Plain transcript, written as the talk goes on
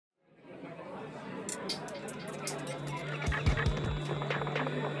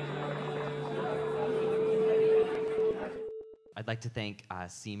I'd like to thank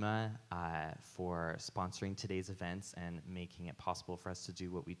SEMA for sponsoring today's events and making it possible for us to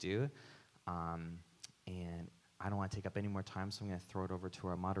do what we do. And I don't want to take up any more time, so I'm going to throw it over to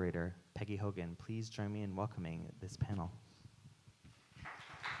our moderator, Peggy Hogan. Please join me in welcoming this panel.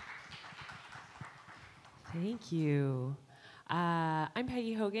 Thank you. I'm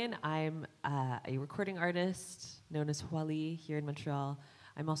Peggy Hogan. I'm a recording artist known as Huali here in Montreal.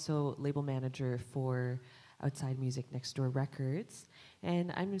 I'm also label manager for Outside Music Next Door Records.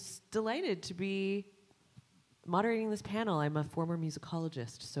 And I'm delighted to be moderating this panel. I'm a former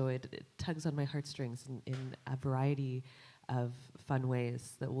musicologist, so it tugs on my heartstrings in a variety of fun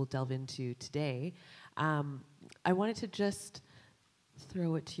ways that we'll delve into today. I wanted to just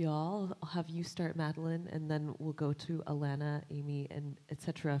throw it to y'all. I'll have you start, Madeline, and then we'll go to Alana, Amy, and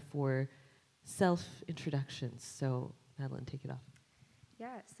etc. for self-introductions. So, Madeline, take it off.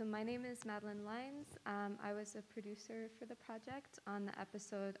 Yeah, so my name is Madeline Lines. I was a producer for the project on the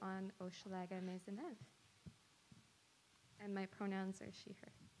episode on Hochelaga Maisonneuve. And my pronouns are she,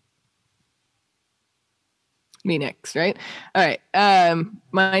 her. Me next, right? All right.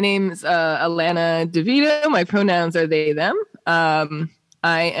 My name's Alana DeVito. My pronouns are they, them. I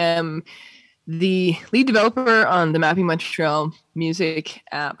am the lead developer on the Mapping Montreal music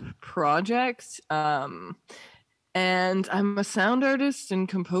app project. And I'm a sound artist and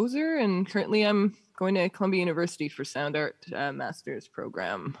composer, and currently I'm going to Columbia University for sound art master's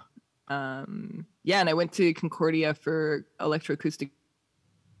program. And I went to Concordia for electroacoustic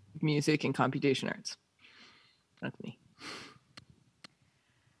music and computation arts. That's me.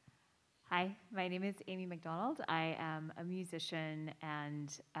 Hi, my name is Amy Macdonald. I am a musician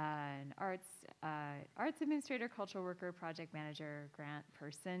and an arts administrator, cultural worker, project manager, grant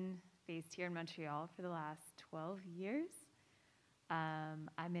person based here in Montreal for the last 12 years.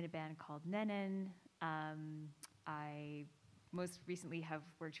 I'm in a band called Nenin. I most recently have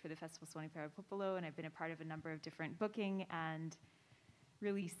worked for the Festival Suoni Popolo, and I've been a part of a number of different booking and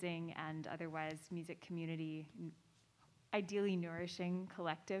releasing and otherwise music community, ideally nourishing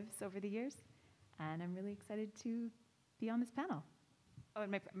collectives over the years. And I'm really excited to be on this panel. Oh,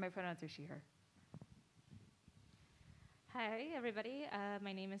 and my pronouns are she, her. Hi, everybody.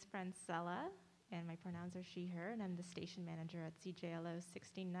 My name is Francella, and my pronouns are she, her, and I'm the station manager at CJLO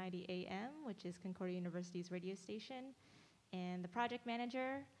 1690 AM, which is Concordia University's radio station, and the project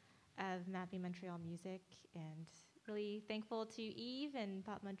manager of Mapping Montreal Music, and really thankful to Eve and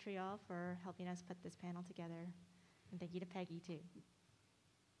Pop Montreal for helping us put this panel together. And thank you to Peggy, too.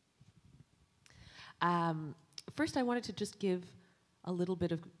 First, I wanted to just give a little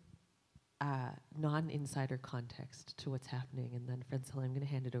bit of non-insider context to what's happening, and then, Francella, I'm going to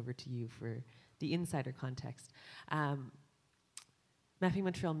hand it over to you for the insider context. Mapping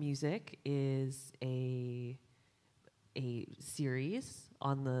Montreal Music is a series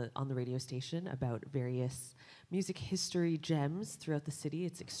on the radio station about various music history gems throughout the city.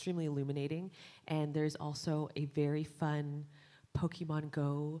 It's extremely illuminating, and there's also a very fun Pokemon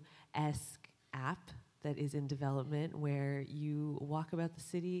Go-esque app that is in development where you walk about the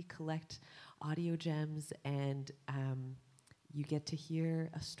city, collect audio gems, and you get to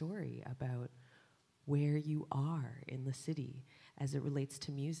hear a story about where you are in the city as it relates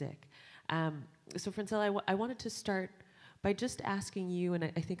to music. So, Francella, I wanted to start by just asking you, and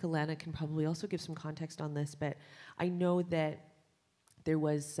I think Alana can probably also give some context on this, but I know that there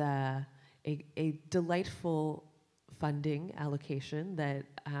was a delightful funding allocation that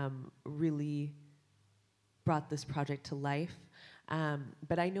really brought this project to life.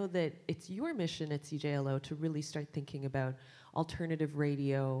 But I know that it's your mission at CJLO to really start thinking about alternative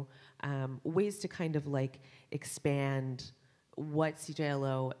radio, ways to kind of like expand what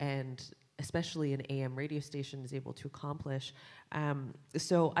CJLO and especially an AM radio station is able to accomplish.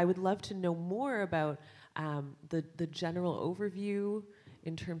 So I would love to know more about the general overview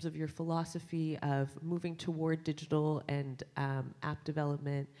in terms of your philosophy of moving toward digital and app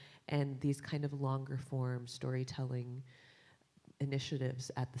development and these kind of longer form storytelling initiatives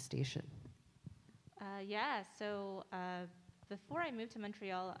at the station. So before I moved to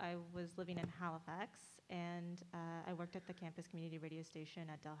Montreal, I was living in Halifax, and I worked at the campus community radio station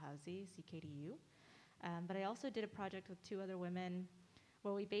at Dalhousie, CKDU. But I also did a project with two other women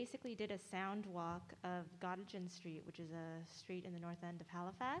where we basically did a sound walk of Gottingen Street, which is a street in the north end of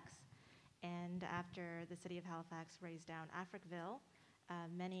Halifax. And after the city of Halifax raised down Africville,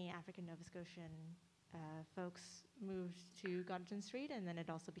 many African Nova Scotian folks moved to Gottingen Street, and then it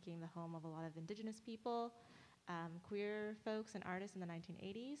also became the home of a lot of Indigenous people, queer folks and artists in the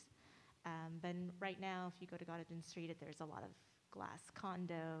 1980s. But right now, if you go to Gottingen Street, there's a lot of glass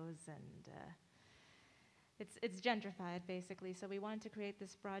condos, and it's gentrified basically. So we wanted to create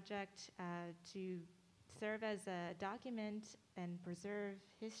this project to serve as a document and preserve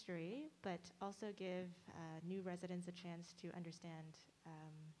history, but also give new residents a chance to understand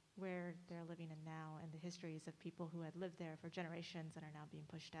where they're living in now and the histories of people who had lived there for generations and are now being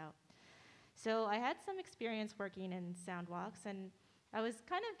pushed out. So I had some experience working in sound walks, and I was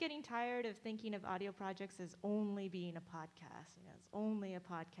kind of getting tired of thinking of audio projects as only being a podcast. You know, it's only a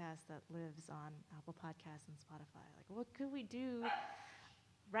podcast that lives on Apple Podcasts and Spotify. Like, what could we do,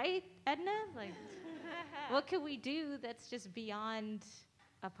 right, Edna? Like, what could we do that's just beyond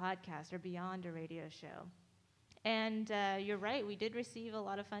a podcast or beyond a radio show? And you're right, we did receive a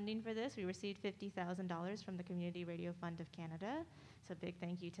lot of funding for this. We received $50,000 from the Community Radio Fund of Canada. So big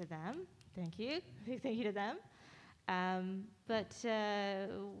thank you to them. Thank you. Big thank you to them. But I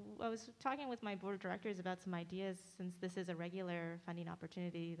was talking with my board of directors about some ideas, since this is a regular funding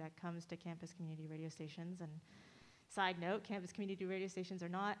opportunity that comes to campus community radio stations. And side note, campus community radio stations are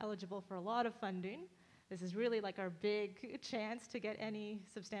not eligible for a lot of funding. This is really like our big chance to get any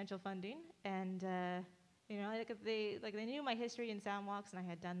substantial funding. And you know, they knew my history in sound walks, and I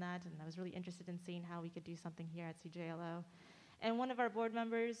had done that, and I was really interested in seeing how we could do something here at CJLO. And one of our board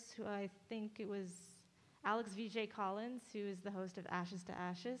members, who I think it was Alex VJ Collins, who is the host of Ashes to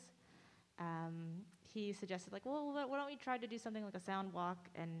Ashes, he suggested, like, well, why don't we try to do something like a sound walk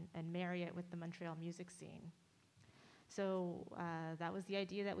and marry it with the Montreal music scene? So that was the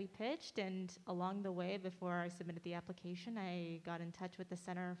idea that we pitched, and along the way, before I submitted the application, I got in touch with the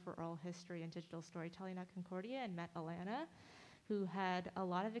Center for Oral History and Digital Storytelling at Concordia and met Alana, who had a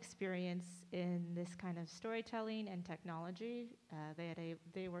lot of experience in this kind of storytelling and technology.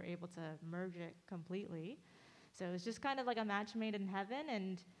 They were able to merge it completely. So it was just kind of like a match made in heaven,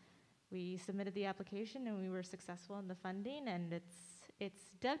 and we submitted the application, and we were successful in the funding, and it's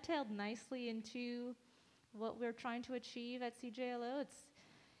dovetailed nicely into what we're trying to achieve at CJLO.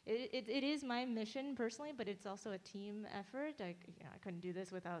 It is my mission personally, but it's also a team effort. I couldn't do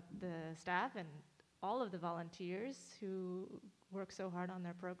this without the staff and all of the volunteers who work so hard on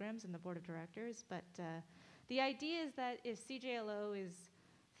their programs and the board of directors. But the idea is that if CJLO is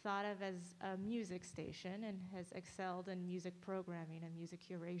thought of as a music station and has excelled in music programming and music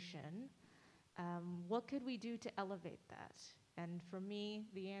curation, what could we do to elevate that? And for me,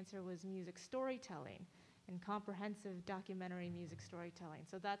 the answer was music storytelling and comprehensive documentary music storytelling.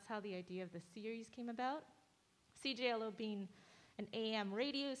 So that's how the idea of the series came about. CJLO being an AM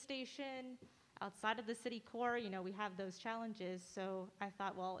radio station outside of the city core, you know, we have those challenges. So I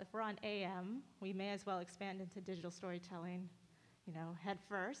thought, well, if we're on AM, we may as well expand into digital storytelling, you know, head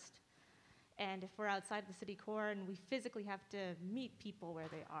first. And if we're outside the city core and we physically have to meet people where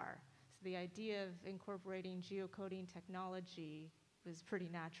they are. So the idea of incorporating geo-coding technology was pretty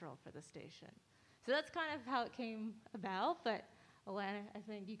natural for the station. So that's kind of how it came about, but Alana, I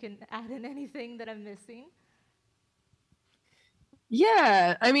think you can add in anything that I'm missing.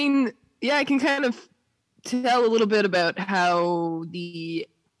 Yeah, I mean, yeah, I can kind of tell a little bit about how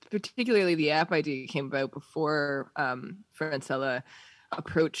particularly the app idea came about before Francella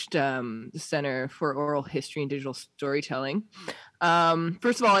approached the Center for Oral History and Digital Storytelling.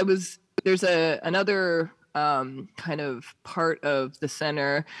 First of all, there's another kind of part of the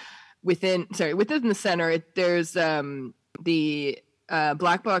center within the center. There's the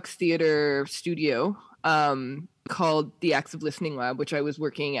Black Box Theater studio called the Active Listening Lab, which I was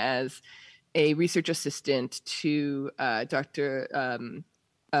working as a research assistant to Dr.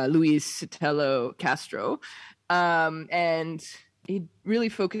 Luis Sotelo Castro. And he really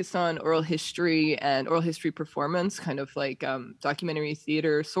focused on oral history and oral history performance, kind of like documentary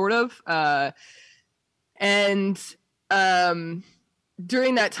theater, sort of.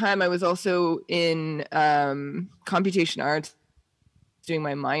 During that time, I was also in computation arts doing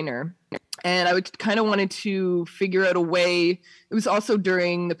my minor. And I would kind of wanted to figure out a way. It was also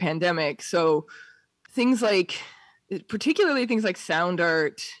during the pandemic. So particularly things like sound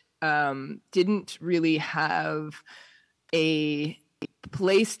art didn't really have a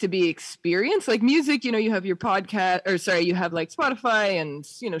place to be experienced. Like music, you know, you have your you have like Spotify and,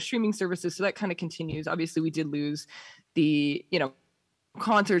 you know, streaming services. So that kind of continues. Obviously, we did lose the, you know,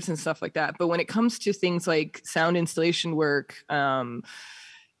 concerts and stuff like that. But when it comes to things like sound installation work,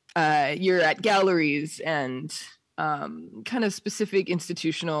 you're at galleries and kind of specific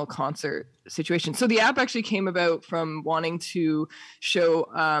institutional concert situations. So the app actually came about from wanting to show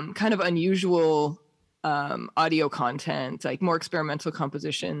kind of unusual audio content, like more experimental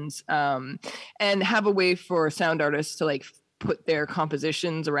compositions, and have a way for sound artists to like put their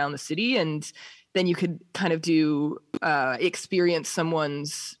compositions around the city, and then you could kind of experience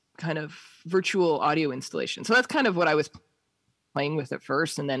someone's kind of virtual audio installation. So that's kind of what I was playing with at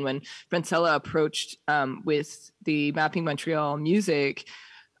first. And then when Francella approached with the Mapping Montreal music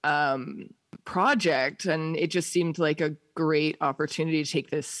project, and it just seemed like a great opportunity to take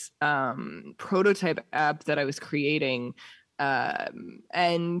this prototype app that I was creating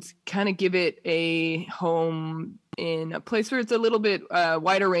and kind of give it a home in a place where it's a little bit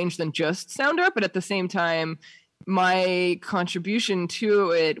wider range than just sound art, but at the same time, my contribution to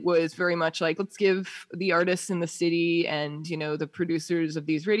it was very much like, let's give the artists in the city and, you know, the producers of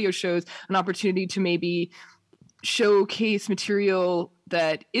these radio shows an opportunity to maybe showcase material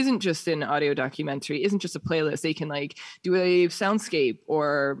that isn't just an audio documentary, isn't just a playlist. They can like do a soundscape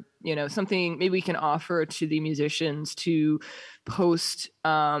or, you know, something maybe we can offer to the musicians to post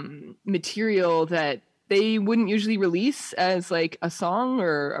material that they wouldn't usually release as like a song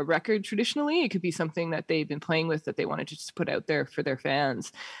or a record traditionally. It could be something that they've been playing with that they wanted to just put out there for their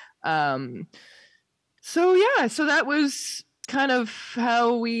fans. So that was kind of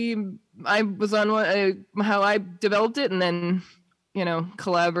how I developed it, and then, you know,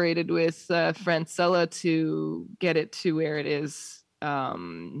 collaborated with Francella to get it to where it is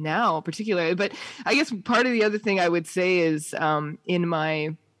now, particularly. But I guess part of the other thing I would say is in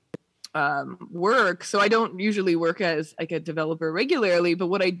my work, so I don't usually work as like a developer regularly, but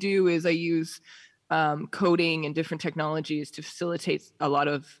what I do is I use coding and different technologies to facilitate a lot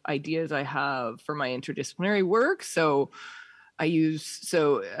of ideas I have for my interdisciplinary work. So I use,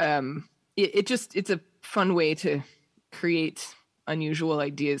 it's a fun way to create unusual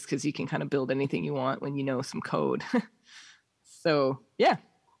ideas because you can kind of build anything you want when you know some code. So, yeah.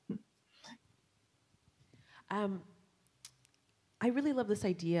 I really love this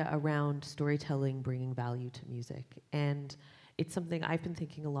idea around storytelling bringing value to music. And it's something I've been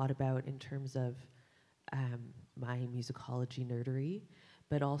thinking a lot about in terms of my musicology nerdery,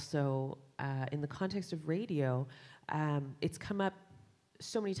 but also in the context of radio. It's come up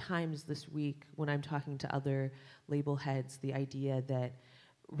so many times this week when I'm talking to other label heads, the idea that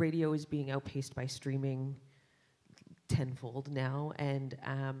radio is being outpaced by streaming tenfold now. And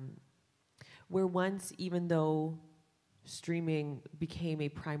where once, even though streaming became a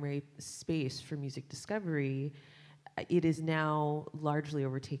primary space for music discovery, it is now largely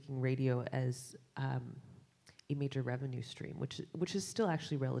overtaking radio as a major revenue stream, which is still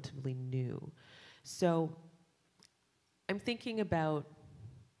actually relatively new. So I'm thinking about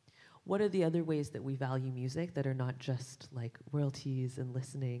what are the other ways that we value music that are not just like royalties and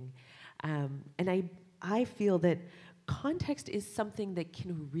listening. And I feel that context is something that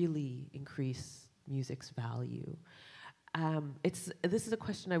can really increase music's value. This is a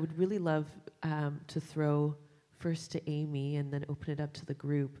question I would really love to throw first to Amy and then open it up to the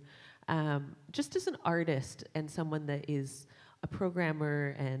group. Just as an artist and someone that is a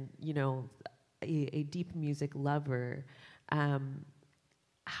programmer and, you know, a deep music lover,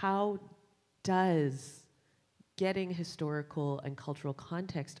 how does getting historical and cultural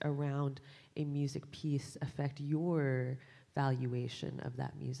context around a music piece affect your valuation of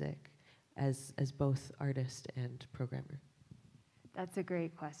that music as both artist and programmer? That's a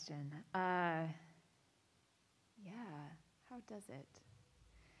great question. Yeah, how does it?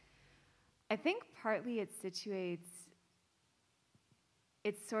 I think partly it situates,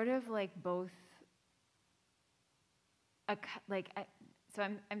 it's sort of like both, so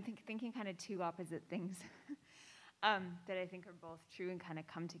I'm thinking kind of two opposite things that I think are both true and kind of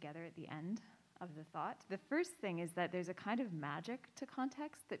come together at the end of the thought. The first thing is that there's a kind of magic to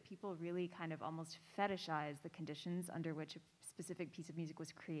context that people really kind of almost fetishize the conditions under which a specific piece of music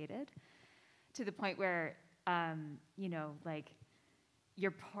was created, to the point where, you know, like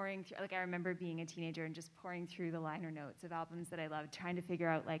you're pouring through, like I remember being a teenager and just pouring through the liner notes of albums that I loved, trying to figure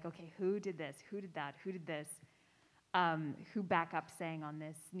out like, okay, who did this, who did that, who did this, who backup sang on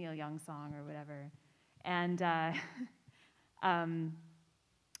this Neil Young song or whatever. And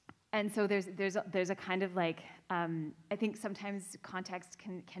so there's a kind of like, I think sometimes context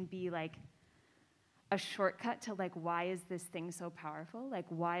can be like a shortcut to like, why is this thing so powerful? Like,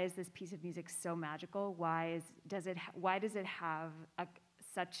 why is this piece of music so magical? Why does it have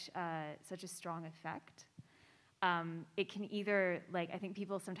such a strong effect? It can either, like, I think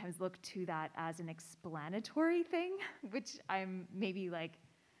people sometimes look to that as an explanatory thing, which I'm maybe like,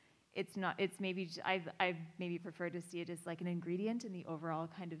 it's not, it's maybe, I've maybe preferred to see it as like an ingredient in the overall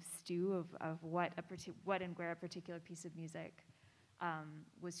kind of stew of what and where a particular piece of music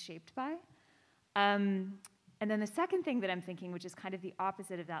was shaped by. And then the second thing that I'm thinking, which is kind of the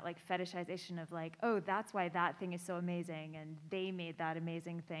opposite of that, like fetishization of like, oh, that's why that thing is so amazing, and they made that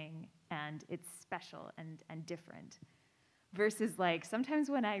amazing thing, and it's special and different. versus like sometimes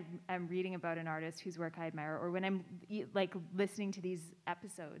when I'm reading about an artist whose work I admire, or when I'm like listening to these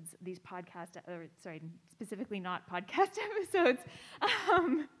episodes, these podcast, or sorry, specifically not podcast episodes,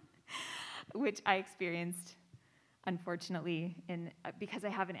 which I experienced, unfortunately, because I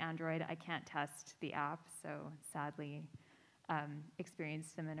have an Android, I can't test the app, so sadly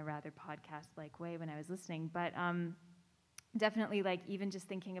experienced them in a rather podcast-like way when I was listening, but definitely, like, even just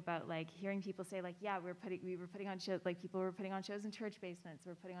thinking about, like, hearing people say, like, yeah, we were putting on shows, like, people were putting on shows in church basements,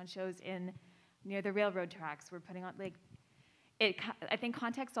 we're putting on shows near the railroad tracks, we're putting on, like, I think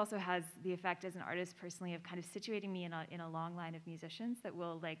context also has the effect as an artist personally of kind of situating me in a long line of musicians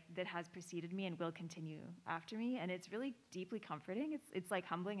that has preceded me and will continue after me, and it's really deeply comforting. It's like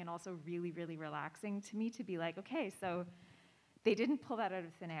humbling and also really, really relaxing to me to be like, okay, so they didn't pull that out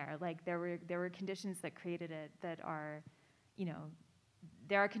of thin air. Like, there were conditions that created it that are, you know,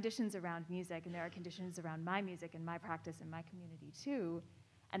 there are conditions around music, and there are conditions around my music and my practice and my community too,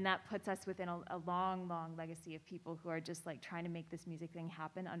 and that puts us within a long, long legacy of people who are just like trying to make this music thing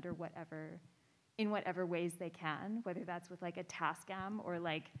happen in whatever ways they can, whether that's with like a Tascam or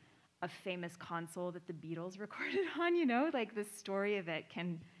like a famous console that the Beatles recorded on, you know, like the story of it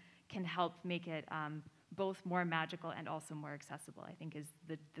can help make it both more magical and also more accessible, I think is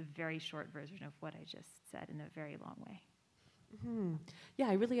the very short version of what I just said in a very long way. Mm-hmm. Yeah,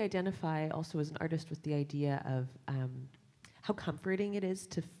 I really identify also as an artist with the idea of how comforting it is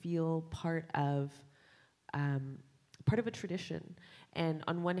to feel part of a tradition. And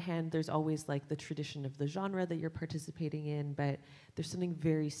on one hand, there's always like the tradition of the genre that you're participating in, but there's something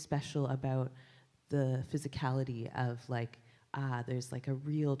very special about the physicality of like, there's like a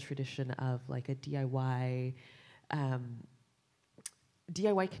real tradition of like a DIY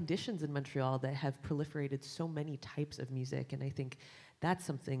conditions in Montreal that have proliferated so many types of music, and I think that's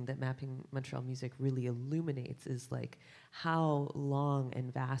something that Mapping Montreal Music really illuminates, is like how long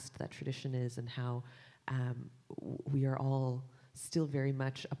and vast that tradition is, and how we are all still very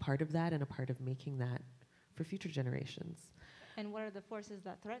much a part of that and a part of making that for future generations. And what are the forces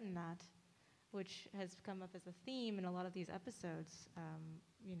that threaten that, which has come up as a theme in a lot of these episodes?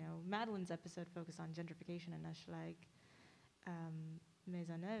 You know, Madeline's episode focused on gentrification and Hochelaga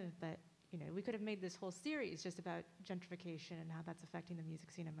Maisonneuve, but you know, we could have made this whole series just about gentrification and how that's affecting the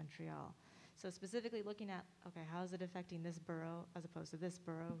music scene in Montreal. So specifically looking at, okay, how is it affecting this borough as opposed to this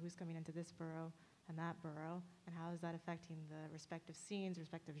borough, who's coming into this borough and that borough, and how is that affecting the respective scenes,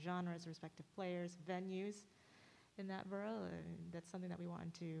 respective genres, respective players, venues in that borough? That's something that we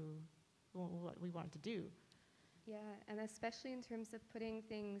wanted to do. Yeah, and especially in terms of putting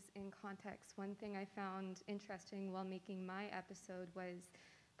things in context, one thing I found interesting while making my episode was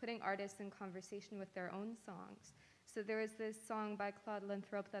putting artists in conversation with their own songs. So there is this song by Claude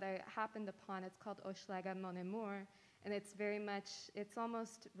Linthrope that I happened upon. It's called Hochelaga Mon Amour, and it's very much, it's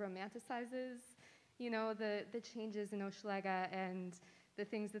almost romanticizes, you know, the changes in Hochelaga and the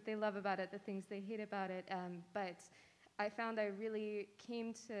things that they love about it, the things they hate about it. But I found I really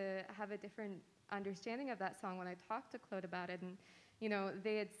came to have a different understanding of that song when I talked to Claude about it. And, you know,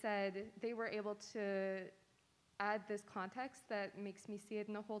 they had said they were able to add this context that makes me see it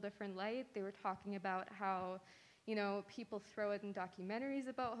in a whole different light. They were talking about how, you know, people throw it in documentaries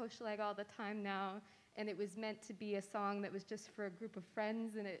about Hochelaga all the time now, and it was meant to be a song that was just for a group of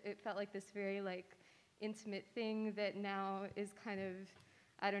friends, and it felt like this very, like, intimate thing that now is kind of,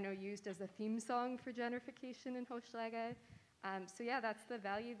 I don't know, used as a theme song for gentrification in Hochelaga. So yeah, that's the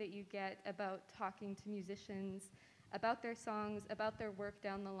value that you get about talking to musicians about their songs, about their work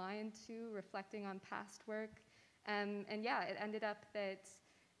down the line too, reflecting on past work. And yeah, it ended up that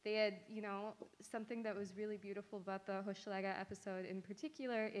they had, you know, something that was really beautiful about the Hochelaga episode in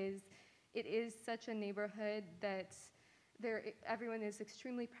particular is it is such a neighborhood that everyone is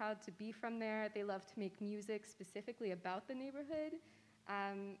extremely proud to be from there. They love to make music specifically about the neighborhood.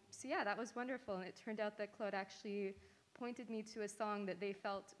 So yeah, that was wonderful. And it turned out that Claude actually pointed me to a song that they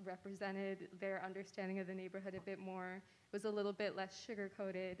felt represented their understanding of the neighborhood a bit more, was a little bit less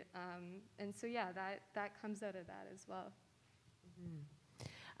sugar-coated. And so yeah, that comes out of that as well.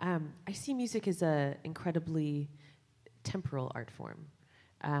 Mm-hmm. I see music as an incredibly temporal art form.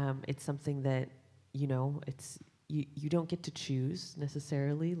 It's something that, you know, you don't get to choose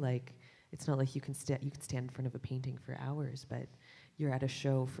necessarily. Like, it's not like you can stand in front of a painting for hours, but you're at a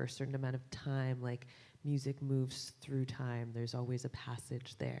show for a certain amount of time. Like, music moves through time. There's always a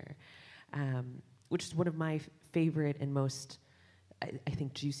passage there, which is one of my favorite and most, I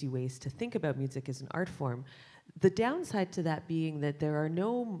think, juicy ways to think about music as an art form. The downside to that being that there are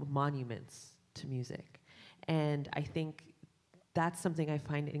no monuments to music. And I think that's something I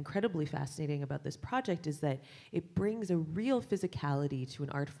find incredibly fascinating about this project, is that it brings a real physicality to an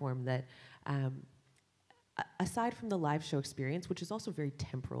art form that, aside from the live show experience, which is also very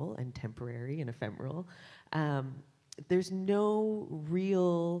temporal and temporary and ephemeral, there's no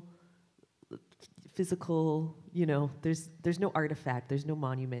real physical, there's no artifact, there's no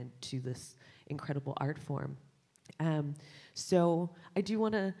monument to this incredible art form. So I do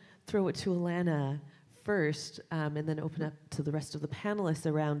want to throw it to Alana first, and then open up to the rest of the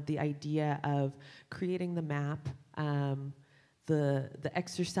panelists around the idea of creating the map, the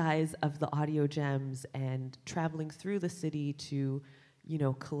exercise of the audio gems, and traveling through the city to,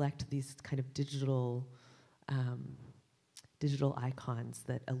 collect these kind of digital icons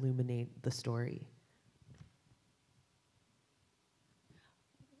that illuminate the story.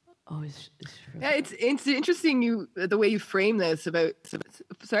 Oh, yeah, it's interesting the way you frame this about.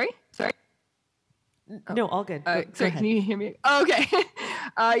 Sorry. No, all good. Go Sorry, ahead. can you hear me? Oh, okay.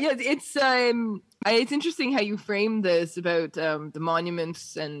 Yeah, it's interesting how you frame this about the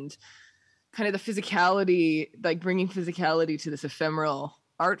monuments and kind of the physicality, like bringing physicality to this ephemeral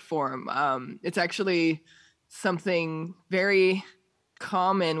art form. It's actually something very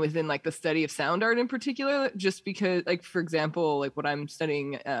common within like the study of sound art in particular, just because, like, for example, like what I'm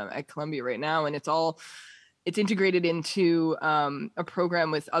studying at Columbia right now, and it's integrated into a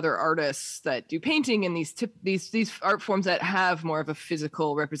program with other artists that do painting and these art forms that have more of a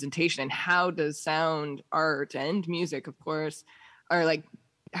physical representation. And how does sound art and music, of course, are like,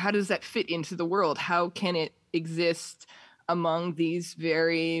 how does that fit into the world? How can it exist among these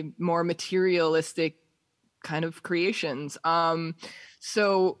very more materialistic kind of creations?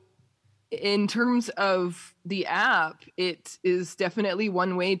 So in terms of the app, it is definitely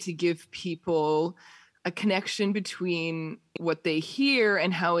one way to give people a connection between what they hear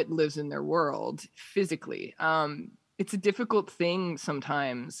and how it lives in their world physically. It's a difficult thing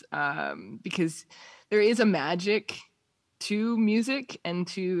sometimes, because there is a magic to music and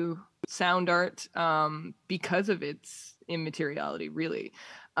to sound art, because of its immateriality, really.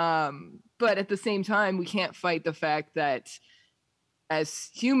 But at the same time, we can't fight the fact that as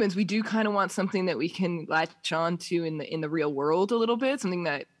humans, we do kind of want something that we can latch on to in the real world a little bit, something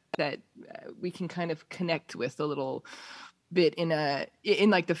that we can kind of connect with a little bit in a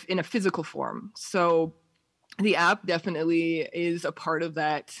physical form. So the app definitely is a part of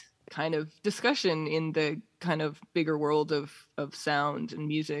that kind of discussion in the kind of bigger world of sound and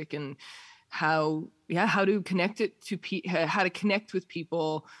music, and how to connect it to how to connect with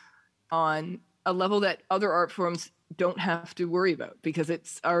people on a level that other art forms don't have to worry about, because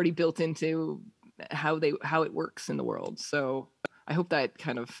it's already built into how it works in the world. So I hope that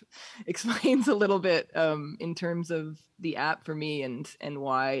kind of explains a little bit in terms of the app for me, and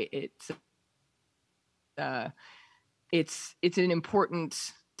why it's an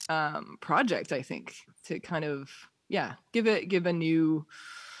important project, I think, to kind of give a new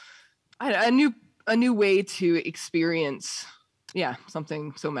way to experience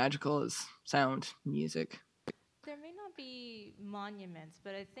something so magical as sound music. There may not be monuments,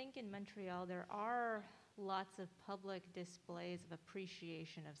 but I think in Montreal there are lots of public displays of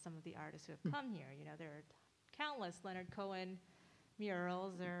appreciation of some of the artists who have come here. There are countless Leonard Cohen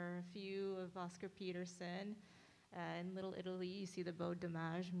murals. There are a few of Oscar Peterson. In Little Italy, you see the Beau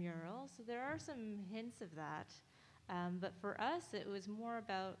Dommage mural. So there are some hints of that. But for us, it was more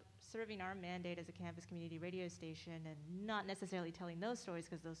about serving our mandate as a campus community radio station, and not necessarily telling those stories,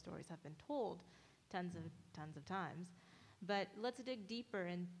 because those stories have been told tons of times. But let's dig deeper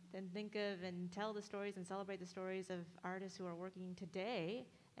and think of and tell the stories and celebrate the stories of artists who are working today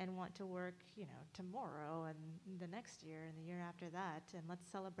and want to work, tomorrow and the next year and the year after that. And let's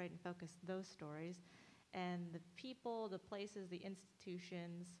celebrate and focus those stories. And the people, the places, the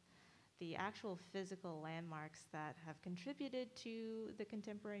institutions, the actual physical landmarks that have contributed to the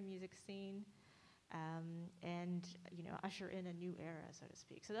contemporary music scene, and usher in a new era, so to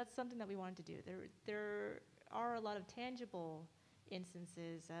speak. So that's something that we wanted to do. There are a lot of tangible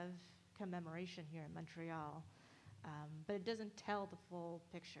instances of commemoration here in Montreal, but it doesn't tell the full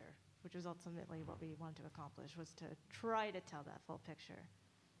picture, which was ultimately what we wanted to accomplish, was to try to tell that full picture.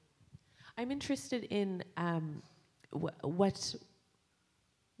 I'm interested in what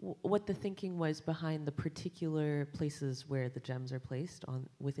the thinking was behind the particular places where the gems are placed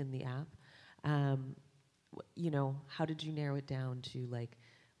within the app. How did you narrow it down to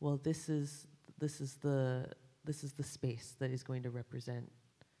this is the space that is going to represent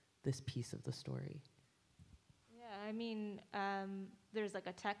this piece of the story? Yeah, there's a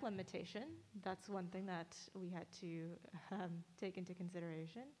tech limitation. That's one thing that we had to take into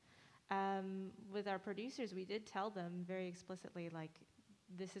consideration. with our producers, we did tell them very explicitly, like,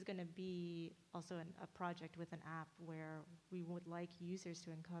 this is going to be also a project with an app where we would like users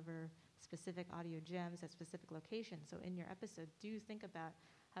to uncover specific audio gems at specific locations. So in your episode, do think about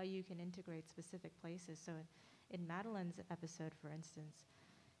how you can integrate specific places. So in Madeline's episode, for instance,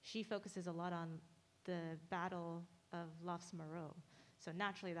 she focuses a lot on the Battle of Loffs Moreau. So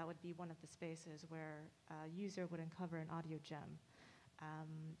naturally, that would be one of the spaces where a user would uncover an audio gem.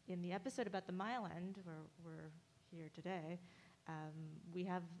 In the episode about the Mile End, where we're here today, we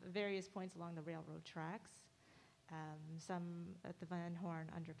have various points along the railroad tracks, some at the Van Horn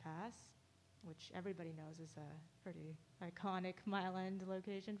Underpass, which everybody knows is a pretty iconic Mile End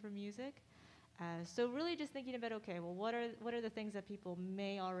location for music. So really just thinking about, okay, well, what are the things that people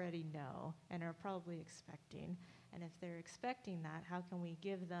may already know and are probably expecting? And if they're expecting that, how can we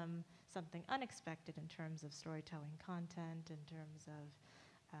give them something unexpected in terms of storytelling content, in terms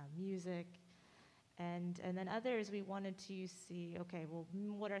of music? And then others, we wanted to see, okay, well,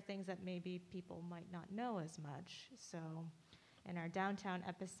 what are things that maybe people might not know as much? So in our downtown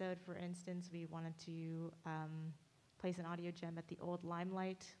episode, for instance, we wanted to place an audio gem at the old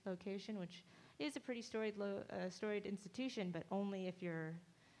Limelight location, which is a pretty storied institution, but only if you're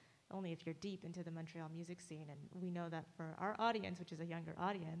deep into the Montreal music scene. And we know that for our audience, which is a younger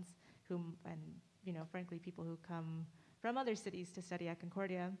audience, frankly, people who come from other cities to study at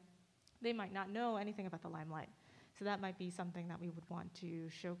Concordia, they might not know anything about the Limelight. So that might be something that we would want to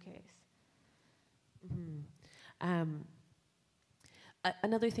showcase. Mm-hmm.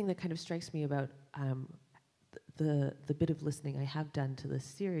 Another thing that kind of strikes me about the bit of listening I have done to this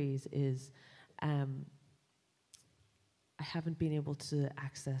series is I haven't been able to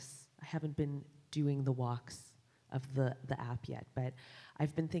I haven't been doing the walks of the app yet, but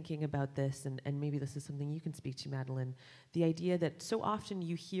I've been thinking about this, and maybe this is something you can speak to, Madeline, the idea that so often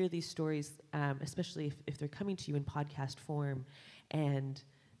you hear these stories, especially if they're coming to you in podcast form, and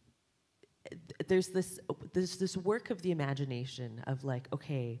there's this work of the imagination of like,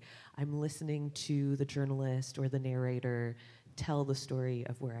 okay, I'm listening to the journalist or the narrator tell the story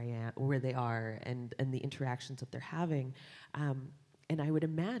of where I am, where they are, and the interactions that they're having, and I would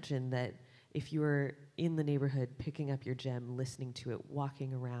imagine that if you're in the neighborhood picking up your gem, listening to it,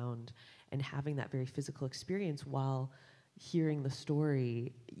 walking around, and having that very physical experience while hearing the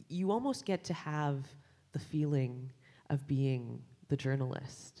story, you almost get to have the feeling of being the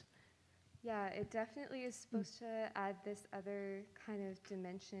journalist. Yeah, it definitely is supposed to add this other kind of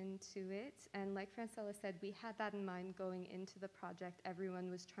dimension to it. And like Francella said, we had that in mind going into the project. Everyone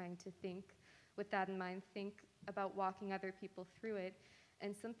was trying to think with that in mind, think about walking other people through it.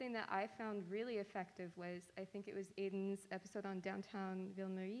 And something that I found really effective was, I think it was Aiden's episode on downtown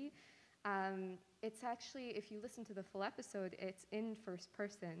Ville-Marie. It's actually, if you listen to the full episode, it's in first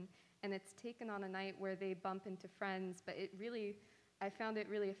person, and it's taken on a night where they bump into friends, but I found it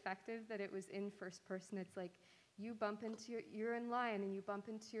really effective that it was in first person. It's like, you bump into, you're in line, and you bump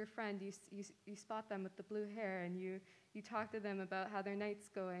into your friend, you spot them with the blue hair, and you talk to them about how their night's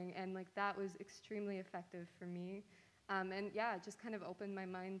going, and like that was extremely effective for me. And yeah, it just kind of opened my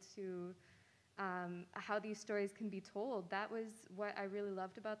mind to how these stories can be told. That was what I really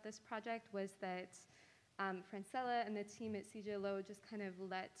loved about this project, was that Francella and the team at CJLO just kind of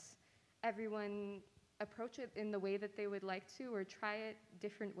let everyone approach it in the way that they would like to, or try it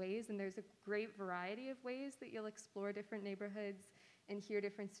different ways. And there's a great variety of ways that you'll explore different neighborhoods and hear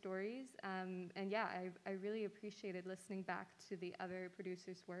different stories. And yeah, I really appreciated listening back to the other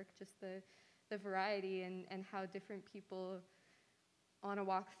producers' work, just the variety and how different people on a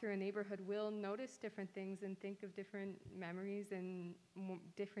walk through a neighborhood will notice different things and think of different memories, and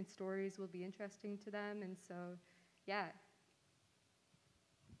different stories will be interesting to them. And so, yeah.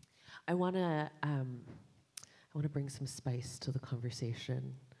 I want to bring some spice to the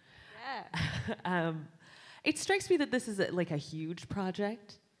conversation. Yeah. It strikes me that this is like a huge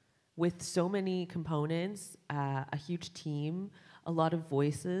project with so many components, a huge team, a lot of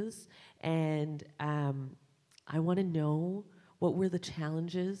voices, and I want to know, what were the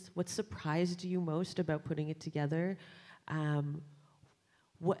challenges? What surprised you most about putting it together?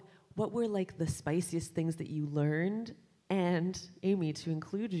 What were like the spiciest things that you learned? And Amy, to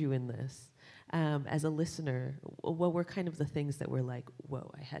include you in this, as a listener, what were kind of the things that were like,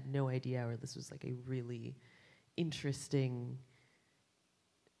 whoa, I had no idea, or this was like a really interesting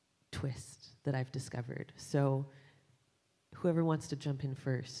twist that I've discovered? So whoever wants to jump in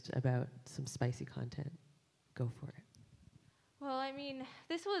first about some spicy content, go for it. Well, I mean,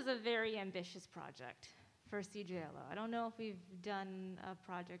 this was a very ambitious project for CJLO. I don't know if we've done a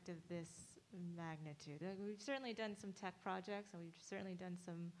project of this magnitude. We've certainly done some tech projects, and we've certainly done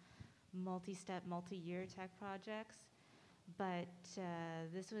some multi-step, multi-year tech projects. But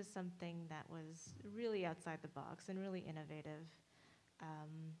this was something that was really outside the box and really innovative.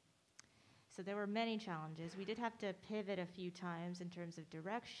 So there were many challenges. We did have to pivot a few times in terms of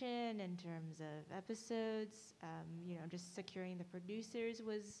direction, in terms of episodes. Just securing the producers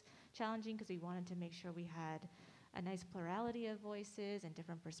was challenging because we wanted to make sure we had a nice plurality of voices and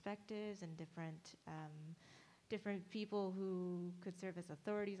different perspectives and different people who could serve as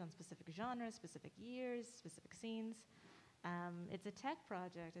authorities on specific genres, specific years, specific scenes. It's a tech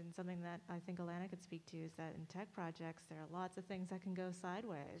project, and something that I think Alana could speak to is that in tech projects, there are lots of things that can go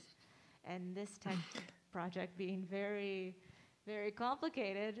sideways. And this tech project, being very, very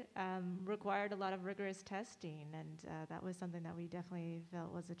complicated, required a lot of rigorous testing, and that was something that we definitely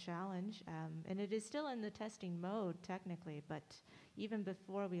felt was a challenge. And it is still in the testing mode, technically, but even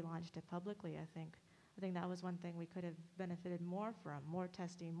before we launched it publicly, I think that was one thing we could have benefited more from: more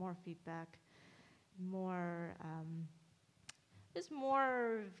testing, more feedback, more just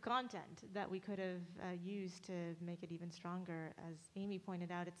more content that we could have used to make it even stronger. As Amy pointed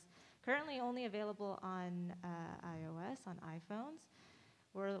out, it's currently only available on iOS, on iPhones.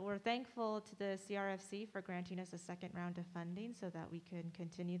 We're thankful to the CRFC for granting us a second round of funding so that we can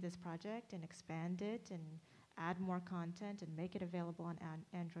continue this project and expand it and add more content and make it available on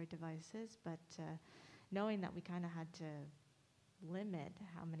Android devices. But knowing that we kind of had to limit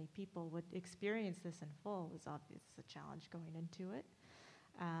how many people would experience this in full was obvious a challenge going into it.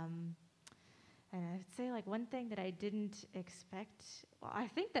 And I'd say one thing that I didn't expect, well, I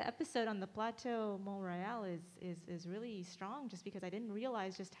think the episode on the Plateau Montreal is really strong just because I didn't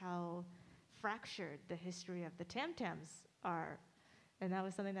realize just how fractured the history of the Tam Tams are. And that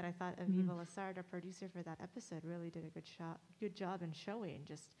was something that I thought Aviva Lassard, our producer for that episode, really did a good job in showing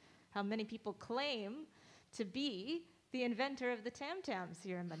just how many people claim to be the inventor of the Tam Tams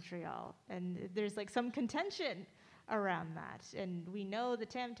here in Montreal. And there's some contention around that. And we know the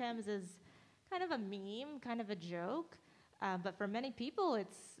Tam Tams is kind of a meme, kind of a joke, but for many people,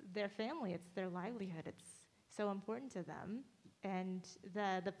 it's their family, it's their livelihood, it's so important to them. And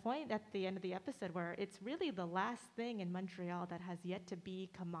the point at the end of the episode where it's really the last thing in Montreal that has yet to be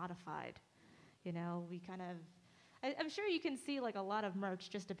commodified. We kind of, I'm sure you can see a lot of merch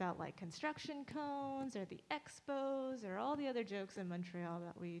just about construction cones or the expos or all the other jokes in Montreal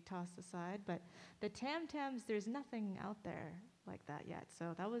that we toss aside, but the Tam Tams, there's nothing out there like that yet.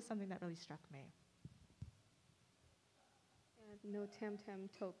 So that was something that really struck me. No Tam Tam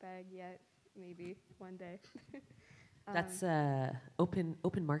tote bag yet, maybe one day. That's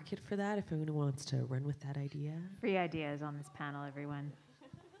open market for that if anyone wants to run with that idea. Free ideas on this panel, everyone.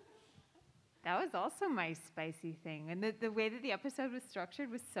 That was also my spicy thing. And the way that the episode was structured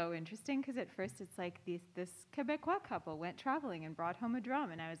was so interesting because at first it's this Quebecois couple went traveling and brought home a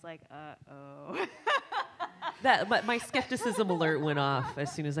drum. And I was like, uh-oh. But my skepticism alert went off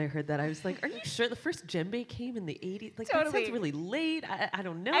as soon as I heard that. I was like, are you sure the first djembe came in the 80s? That sounds really late. I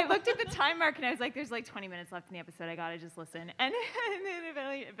don't know. I looked at the time mark and I was like, there's 20 minutes left in the episode. I got to just listen. And then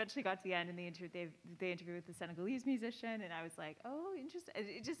eventually got to the end and they interviewed with the Senegalese musician. And I was like, oh, interesting.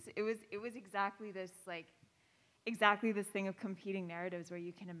 It was exactly this thing of competing narratives where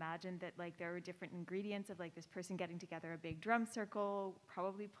you can imagine that there were different ingredients of this person getting together a big drum circle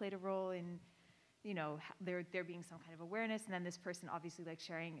probably played a role in there being some kind of awareness, and then this person obviously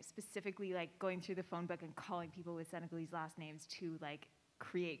sharing specifically going through the phone book and calling people with Senegalese last names to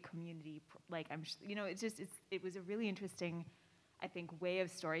create community. It was a really interesting, I think, way of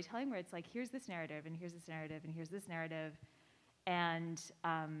storytelling where it's here's this narrative and here's this narrative and here's this narrative, and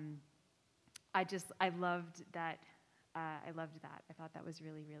I loved that. I thought that was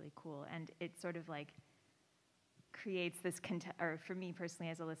really, really cool, and it sort of creates this, or for me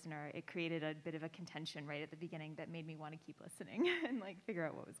personally as a listener, it created a bit of a contention right at the beginning that made me want to keep listening and figure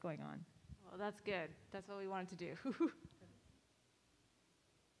out what was going on. Well, that's good. That's what we wanted to do.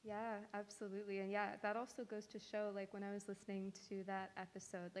 Yeah, absolutely. And yeah, that also goes to show, when I was listening to that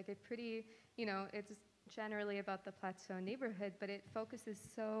episode, it pretty, it's generally about the Plateau neighborhood, but it focuses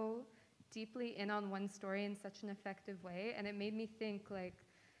so deeply in on one story in such an effective way. And it made me think,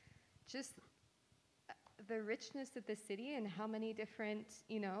 just the richness of the city and how many different,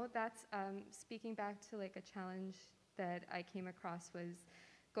 that's speaking back to a challenge that I came across was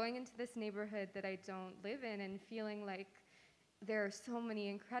going into this neighborhood that I don't live in and feeling there are so many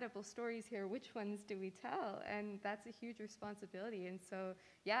incredible stories here. Which ones do we tell? And that's a huge responsibility. And so,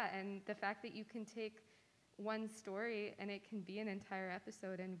 yeah, and the fact that you can take one story and it can be an entire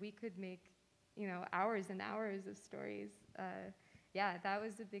episode and we could make, hours and hours of stories. Yeah, that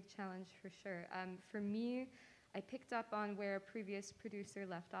was a big challenge for sure. For me, I picked up on where a previous producer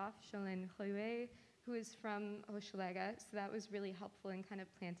left off, Cholin Khoué, who is from Hochelaga, so that was really helpful in kind of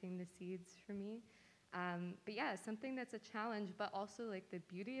planting the seeds for me. But yeah, something that's a challenge, but also like the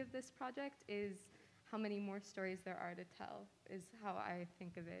beauty of this project is how many more stories there are to tell, is how I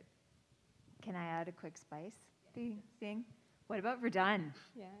think of it. Can I add a quick spice thing? What about Verdun?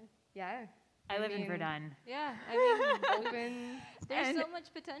 Yeah. I live in Verdun. Yeah, I mean, Open. there's And so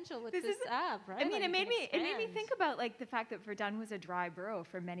much potential with this is- app, right? I mean, Like, it made me expand. think about like the fact that Verdun was a dry borough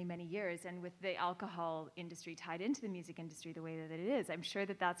for many, many years, and with the alcohol industry tied into the music industry the way that it is, I'm sure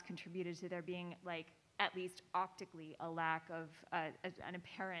that that's contributed to there being like at least optically a lack of an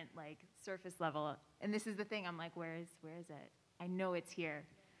apparent like surface level. And this is the thing. I'm like, where is it? I know it's here.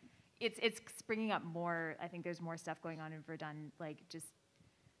 It's springing up more. I think there's more stuff going on in Verdun, like just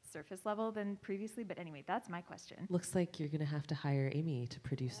surface level than previously. But anyway, that's my question. Looks like you're going to have to hire Amy to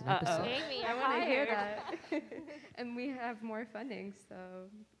produce an Uh-oh. episode. Amy, I want to hear hired. that. And we have more funding, so.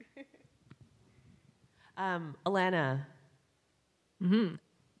 Alana, Mm-hmm.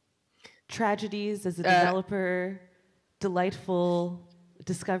 tragedies as a developer, delightful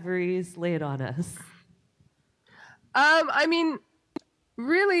discoveries, lay it on us. I mean,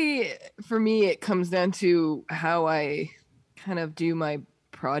 really, for me, it comes down to how I kind of do my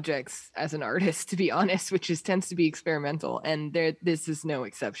projects as an artist, to be honest, which tends to be experimental, and this is no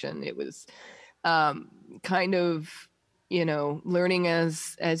exception. It was kind of, learning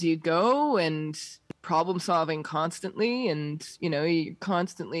as you go and problem solving constantly, and you're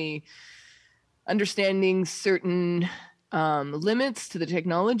constantly understanding certain limits to the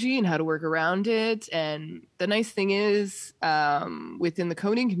technology and how to work around it. And the nice thing is, within the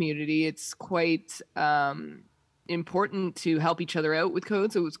coding community, it's quite important to help each other out with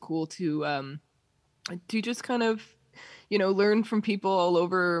code. So it was cool to just kind of, learn from people all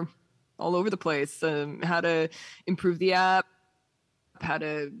over the place, how to improve the app, how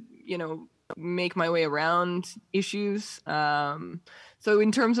to, make my way around issues. So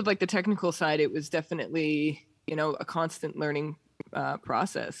in terms of like the technical side, it was definitely, a constant learning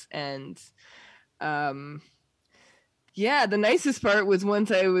process. And the nicest part was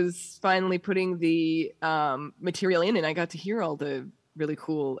once I was finally putting the material in and I got to hear all the really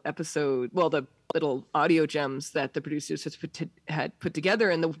cool the little audio gems that the producers had put together,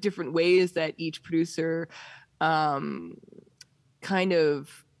 and the different ways that each producer kind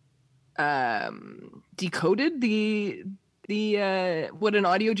of decoded the what an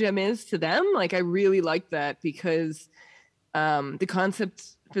audio gem is to them. Like, I really liked that, because the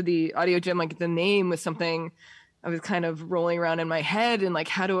concept for the audio gem, like the name, was something I was kind of rolling around in my head, and like,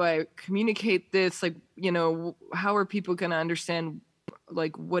 how do I communicate this? Like, how are people going to understand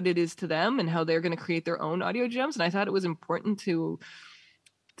like what it is to them, and how they're going to create their own audio gems? And I thought it was important to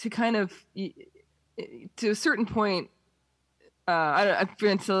kind of, to a certain point,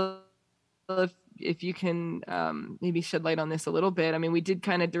 Francella, if you can maybe shed light on this a little bit. I mean, we did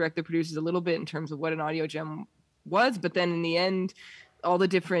kind of direct the producers a little bit in terms of what an audio gem was, but then in the end, all the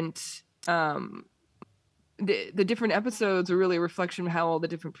different the different episodes are really a reflection of how all the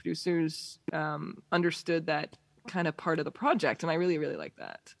different producers understood that kind of part of the project, and I really, really like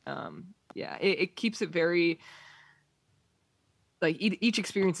that. It keeps it very, like, each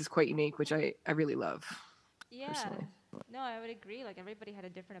experience is quite unique, which I really love. Yeah. Personally. No, I would agree. Like, everybody had a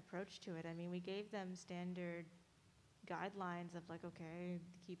different approach to it. I mean, we gave them standard guidelines of like, okay,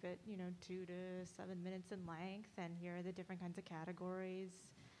 keep it, 2 to 7 minutes in length, and here are the different kinds of categories: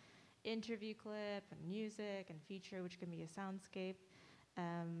 interview clip and music and feature, which can be a soundscape.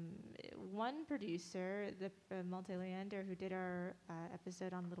 One producer, the Multimedia, who did our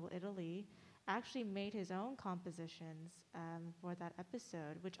episode on Little Italy, actually made his own compositions for that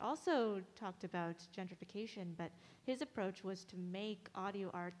episode, which also talked about gentrification, but his approach was to make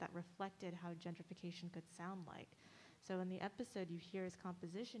audio art that reflected how gentrification could sound like. So in the episode, you hear his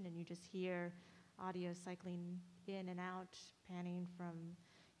composition, and you just hear audio cycling in and out, panning from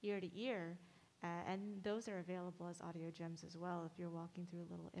ear to ear, and those are available as audio gems as well if you're walking through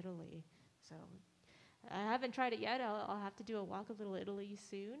Little Italy. So I haven't tried it yet. I'll have to do a walk of Little Italy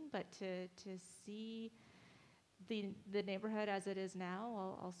soon, but to see the neighborhood as it is now,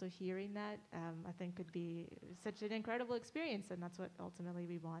 while also hearing that, I think could be such an incredible experience, and that's what ultimately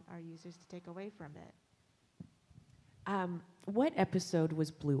we want our users to take away from it. What episode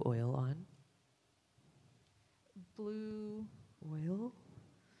was Blue Oil on? Blue Oil?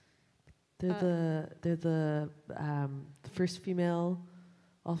 They're the first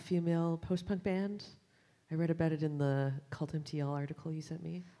all-female post-punk band. I read about it in the Cult MTL article you sent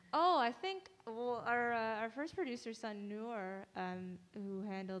me. Oh, I think Well, our first producer, Sun Noor, who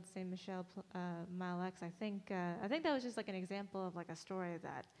handled Saint Michel Mile X, I think that was just like an example of like a story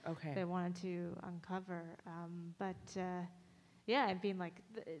that they wanted to uncover. Yeah, I mean, like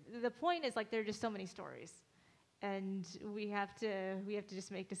the point is like there are just so many stories, and we have to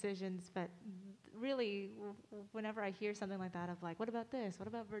just make decisions. But really, whenever I hear something like that, of like, what about this? What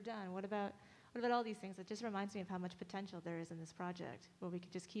about Verdun? What about all these things? It just reminds me of how much potential there is in this project, where we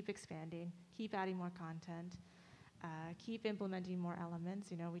could just keep expanding, keep adding more content, keep implementing more elements.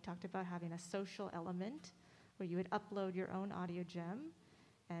 You know, we talked about having a social element where you would upload your own audio gem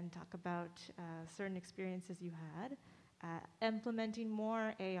and talk about certain experiences you had, implementing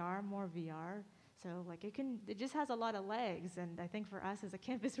more AR, more VR. So like it just has a lot of legs. And I think for us as a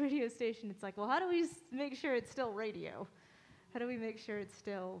campus radio station, it's like, well, how do we make sure it's still radio? How do we make sure it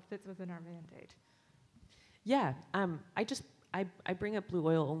still fits within our mandate? Yeah, I bring up Blue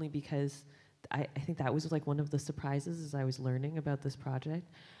Oil only because I think that was like one of the surprises as I was learning about this project.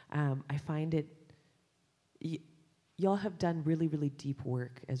 I find it, y'all have done really, really deep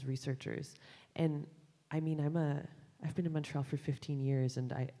work as researchers. And I mean, I've been in Montreal for 15 years,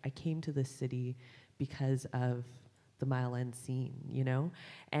 and I came to this city because of the Mile End scene, you know,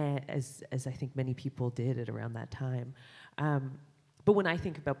 and as I think many people did at around that time. But when I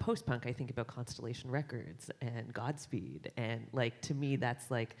think about post-punk, I think about Constellation Records and Godspeed, and like to me, that's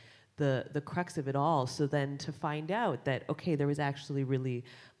like the crux of it all. So then to find out that okay, there was actually really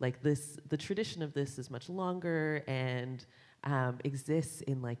like this, the tradition of this is much longer and exists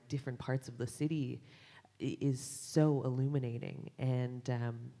in like different parts of the city, is so illuminating. And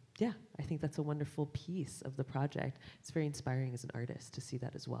yeah, I think that's a wonderful piece of the project. It's very inspiring as an artist to see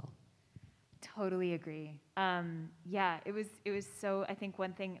that as well. Totally agree. Yeah, it was so, I think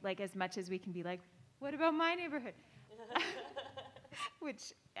one thing, like as much as we can be like, what about my neighborhood?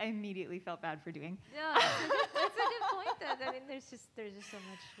 Which I immediately felt bad for doing. Yeah, that's a good point then. I mean, there's just so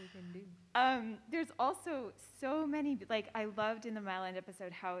much we can do. There's also so many, like I loved in the Mile End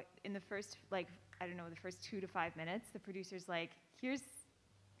episode how in the first, like, I don't know, the first 2 to 5 minutes, the producer's like, here's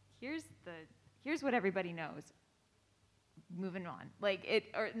what everybody knows. Moving on, like it,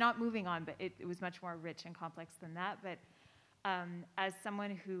 or not moving on, but it was much more rich and complex than that. But as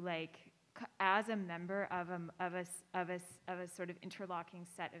someone who, like, as a member of a sort of interlocking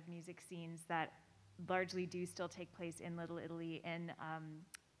set of music scenes that largely do still take place in Little Italy, in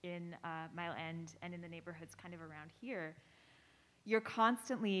Mile End, and in the neighborhoods kind of around here, you're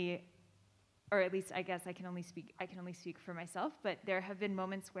constantly, or at least I guess I can only speak for myself, but there have been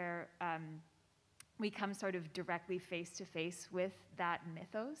moments where we come sort of directly face to face with that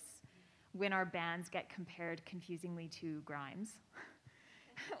mythos when our bands get compared confusingly to Grimes,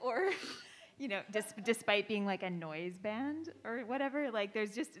 or, you know, despite being like a noise band or whatever. Like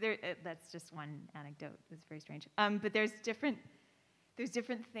that's just one anecdote. It's very strange. But there's different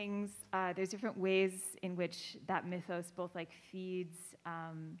things. There's different ways in which that mythos both like feeds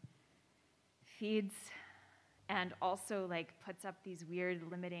and also like puts up these weird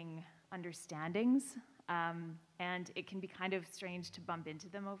limiting understandings, and it can be kind of strange to bump into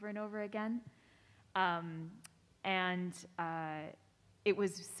them over and over again. It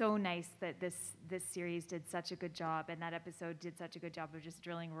was so nice that this series did such a good job, and that episode did such a good job of just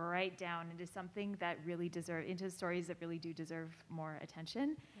drilling right down into something that really into stories that really do deserve more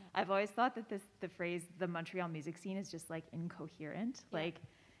attention. Yeah. I've always thought that the phrase "the Montreal music scene" is just like incoherent. Yeah. Like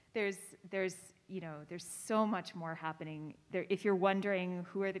there's so much more happening there. If you're wondering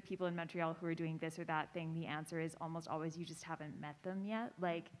who are the people in Montreal who are doing this or that thing, the answer is almost always you just haven't met them yet.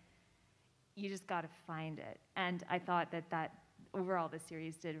 Like you just got to find it. And I thought that overall the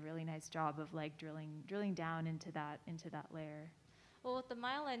series did a really nice job of like drilling down into that layer. Well, with the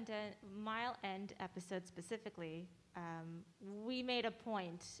Mile End episode specifically, we made a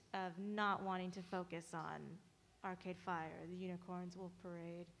point of not wanting to focus on Arcade Fire, the Unicorns, Wolf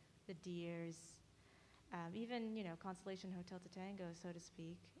Parade, the Deers, even, you know, Constellation Hotel to Tango, so to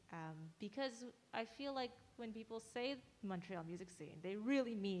speak, because I feel like when people say Montreal music scene, they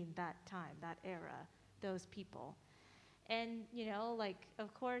really mean that time, that era, those people. And, you know, like,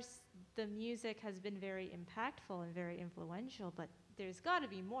 of course, the music has been very impactful and very influential, but there's got to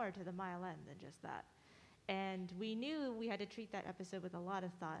be more to the Mile End than just that. And we knew we had to treat that episode with a lot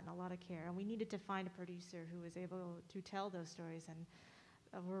of thought and a lot of care, and we needed to find a producer who was able to tell those stories. And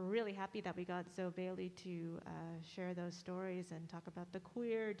we're really happy that we got Zoe Bailey to share those stories and talk about the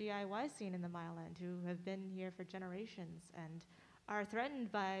queer DIY scene in the Mile End, who have been here for generations and are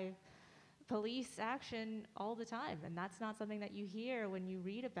threatened by police action all the time. And that's not something that you hear when you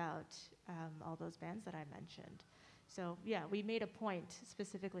read about all those bands that I mentioned. So yeah, we made a point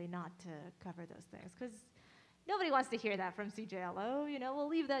specifically not to cover those things because nobody wants to hear that from CJLO. We'll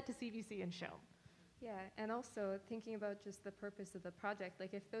leave that to CBC and show. Yeah, and also thinking about just the purpose of the project,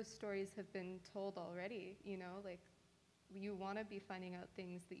 like if those stories have been told already, like you want to be finding out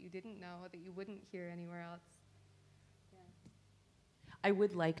things that you didn't know, that you wouldn't hear anywhere else. Yeah. I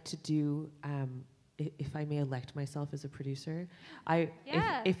would like to do, if I may elect myself as a producer,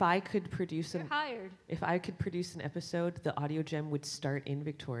 if I could produce if I could produce an episode, the audio gem would start in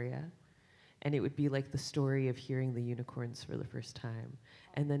Victoria, and it would be like the story of hearing the unicorns for the first time,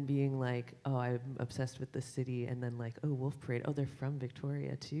 and then being like, oh, I'm obsessed with this city, and then like, oh, Wolf Parade, oh, they're from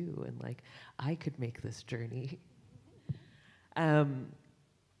Victoria too, and like, I could make this journey.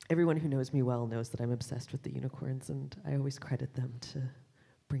 Everyone who knows me well knows that I'm obsessed with the unicorns, and I always credit them to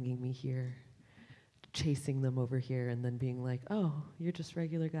bringing me here, chasing them over here, and then being like, oh, you're just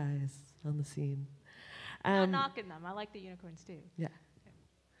regular guys on the scene. Not knocking them. I like the unicorns too. Yeah.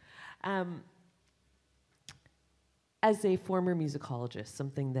 As a former musicologist,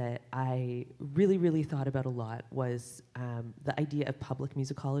 something that I really, really thought about a lot was the idea of public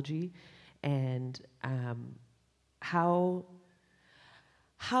musicology and how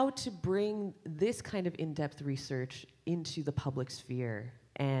to bring this kind of in-depth research into the public sphere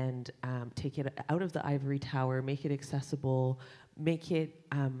and take it out of the ivory tower, make it accessible, make it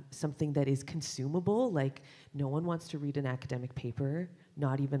something that is consumable. Like, no one wants to read an academic paper,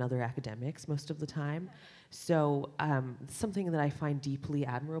 not even other academics most of the time. So something that I find deeply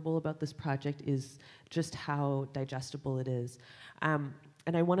admirable about this project is just how digestible it is. And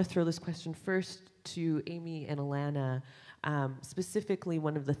I want to throw this question first to Amy and Alana. Specifically,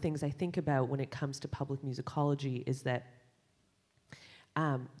 one of the things I think about when it comes to public musicology is that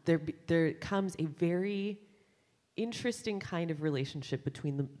there comes a very interesting kind of relationship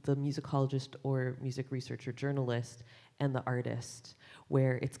between the musicologist or music researcher journalist and the artist,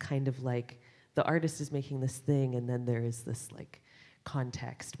 where it's kind of like the artist is making this thing and then there is this like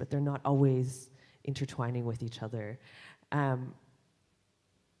context, but they're not always intertwining with each other.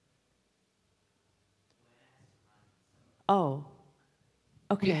 Oh,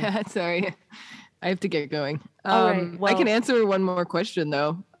 okay. Yeah, sorry. I have to get going. All right, well, I can answer one more question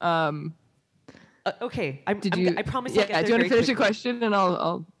though. Okay, I promise. Yeah, I'll get there do you want to finish your quickly. question and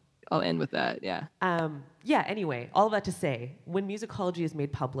I'll end with that? Yeah. Yeah. Anyway, all that to say, when musicology is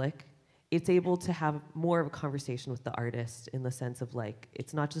made public, it's able to have more of a conversation with the artist in the sense of like,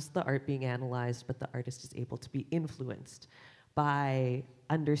 it's not just the art being analyzed, but the artist is able to be influenced by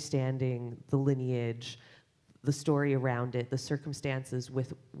understanding the lineage, the story around it, the circumstances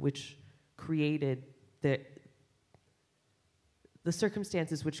with which created the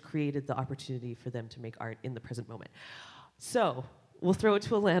circumstances which created the opportunity for them to make art in the present moment. So we'll throw it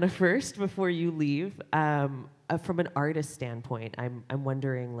to Alana first before you leave. From an artist standpoint, I'm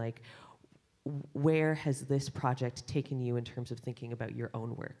wondering like, where has this project taken you in terms of thinking about your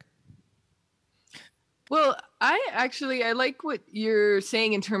own work? Well, I like what you're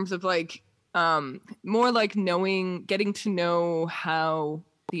saying in terms of like more like getting to know how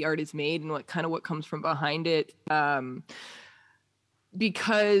the art is made and what comes from behind it.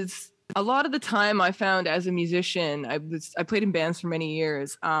 Because a lot of the time I found as a musician, I played in bands for many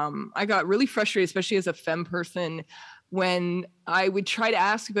years. I got really frustrated, especially as a femme person, when I would try to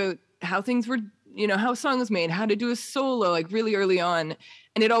ask about how things were, how a song was made, how to do a solo, like really early on.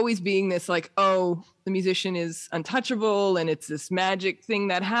 And it always being this like, oh, the musician is untouchable and it's this magic thing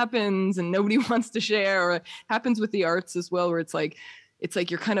that happens and nobody wants to share, or it happens with the arts as well, where it's like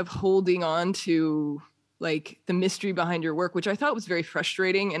you're kind of holding on to like the mystery behind your work, which I thought was very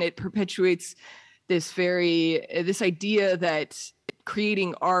frustrating. And it perpetuates this idea that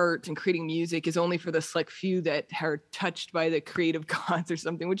creating art and creating music is only for the select few that are touched by the creative gods or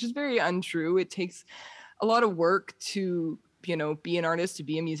something, which is very untrue. It takes a lot of work to, be an artist, to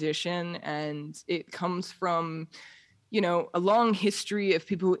be a musician. And it comes from, a long history of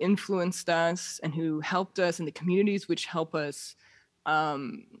people who influenced us and who helped us, and the communities which help us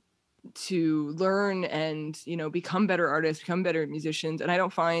to learn and, become better artists, become better musicians. And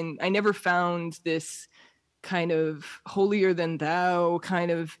I never found this kind of holier than thou kind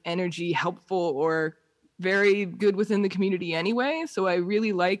of energy helpful or very good within the community anyway. So I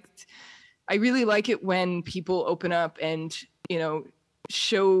really like it when people open up and,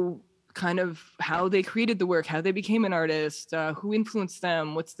 show kind of how they created the work, how they became an artist, who influenced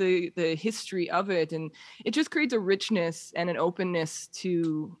them, what's the history of it. And it just creates a richness and an openness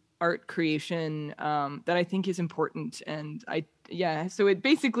to art creation that I think is important. And so it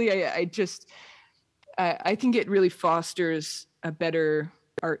basically, I think it really fosters a better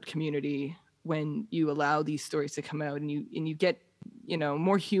art community when you allow these stories to come out, and you get, you know,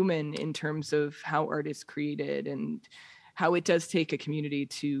 more human in terms of how art is created and how it does take a community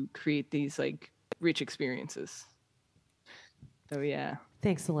to create these like rich experiences. So yeah.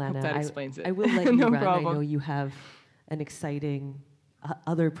 Thanks, Alana. Hope that explains it. I will let you No run. problem. I know you have an exciting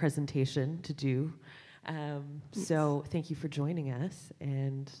other presentation to do. So thank you for joining us.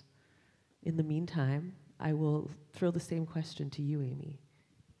 And in the meantime, I will throw the same question to you, Amy.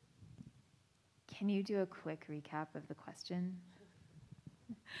 Can you do a quick recap of the question?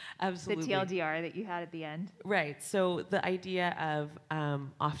 Absolutely. The TLDR that you had at the end? Right. So the idea of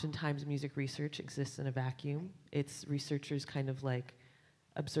oftentimes music research exists in a vacuum. It's researchers kind of like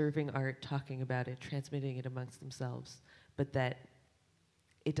observing art, talking about it, transmitting it amongst themselves, but that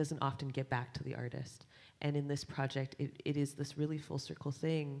it doesn't often get back to the artist. And in this project, it is this really full circle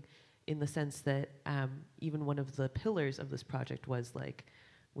thing, in the sense that even one of the pillars of this project was like,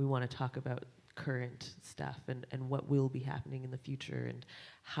 we want to talk about current stuff and what will be happening in the future and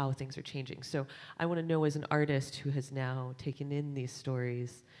how things are changing. So I want to know, as an artist who has now taken in these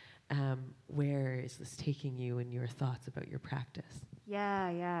stories, where is this taking you and your thoughts about your practice?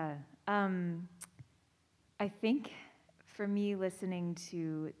 Yeah. I think for me, listening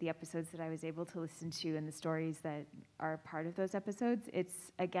to the episodes that I was able to listen to and the stories that are part of those episodes,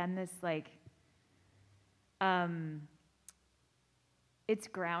 it's again this like, it's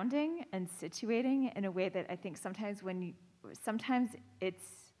grounding and situating in a way that I think sometimes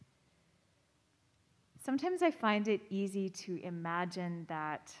sometimes I find it easy to imagine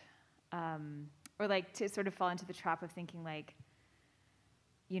that, or like to sort of fall into the trap of thinking like,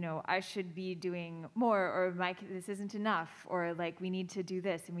 you know, I should be doing more, or this isn't enough, or like we need to do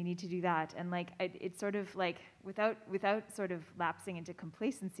this and we need to do that, and like it's sort of like without sort of lapsing into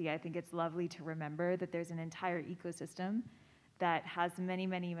complacency, I think it's lovely to remember that there's an entire ecosystem that has many,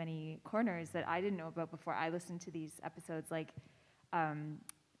 many, many corners that I didn't know about before I listened to these episodes, like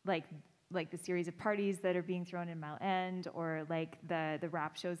the series of parties that are being thrown in Mile End, or like the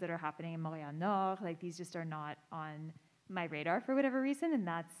rap shows that are happening in Montreal Nord. Like these just are not on my radar for whatever reason, and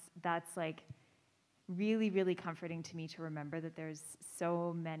that's like really, really comforting to me to remember that there's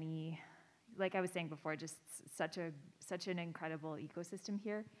so many, like I was saying before, just such an incredible ecosystem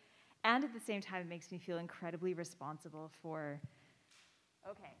here. And at the same time, it makes me feel incredibly responsible for,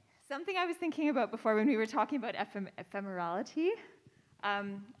 okay, something I was thinking about before when we were talking about ephemerality.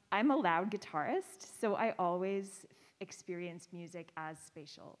 I'm a loud guitarist, so I always experience music as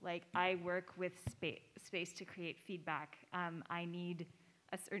spatial. Like I work with space to create feedback. I need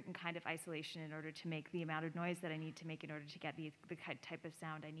a certain kind of isolation in order to make the amount of noise that I need to make in order to get the type of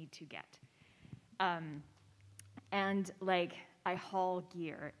sound I need to get. And like I haul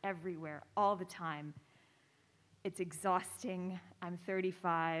gear everywhere all the time. It's exhausting. I'm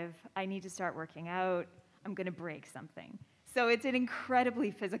 35. I need to start working out. I'm gonna break something. So it's an incredibly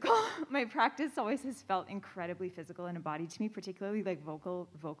physical, my practice always has felt incredibly physical and embodied to me, particularly like vocal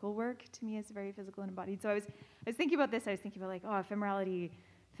work to me is very physical and embodied. So I was thinking about this, I was thinking about like, oh, ephemerality,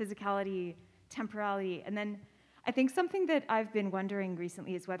 physicality, temporality, and then I think something that I've been wondering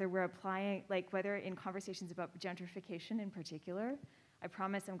recently is whether we're applying, like whether in conversations about gentrification in particular, I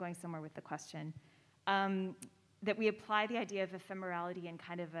promise I'm going somewhere with the question, that we apply the idea of ephemerality in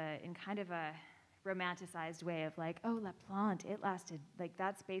kind of a romanticized way of like, oh, La Plante, it lasted, like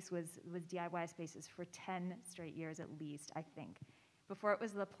that space was DIY spaces for 10 straight years at least, I think. Before it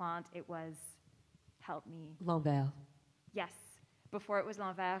was La Plante, it was, help me. L'Envers. Yes. Before it was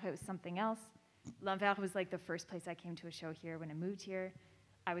L'Envers, it was something else. L'Envers was like the first place I came to a show here when I moved here.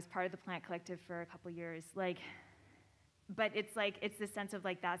 I was part of the Plant Collective for a couple years. Like, but it's like, it's this sense of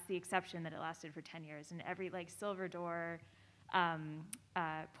like, that's the exception that it lasted for 10 years. And every like Silver Door,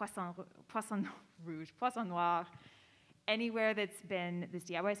 Poisson Rouge, Poisson Noir, anywhere that's been this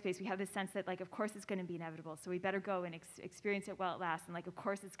DIY space, we have this sense that, like, of course it's going to be inevitable, so we better go and experience it while it lasts, and, like, of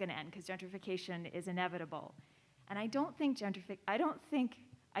course it's going to end, because gentrification is inevitable. And I don't think that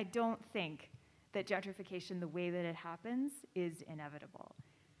gentrification, the way that it happens, is inevitable.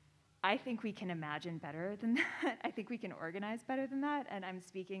 I think we can imagine better than that. I think we can organize better than that, and I'm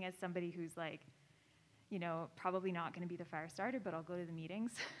speaking as somebody who's, like, you know, probably not going to be the fire starter, but I'll go to the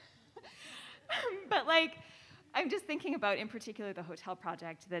meetings. But like, I'm just thinking about, in particular, the hotel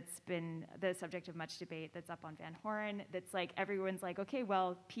project that's been the subject of much debate that's up on Van Horn, that's like, everyone's like, okay,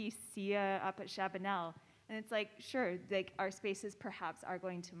 well, peace, see ya up at Chabanel. And it's like, sure, like our spaces perhaps are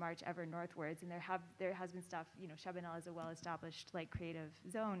going to march ever northwards, and there has been stuff, you know, Chabanel is a well-established like creative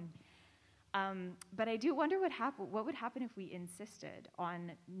zone. But I do wonder what would happen if we insisted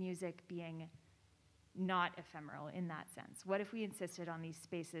on music being not ephemeral in that sense? What if we insisted on these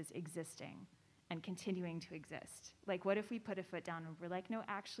spaces existing and continuing to exist? Like, what if we put a foot down and we're like, no,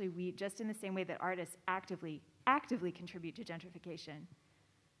 actually, we, just in the same way that artists actively contribute to gentrification,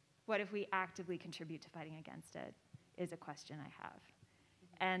 what if we actively contribute to fighting against it, is a question I have.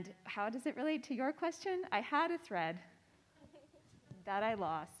 And how does it relate to your question? I had a thread that I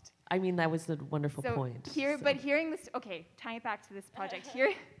lost. I mean, that was a wonderful point. But hearing this, okay, tying it back to this project,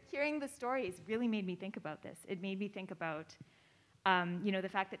 hearing the stories really made me think about this. It made me think about, the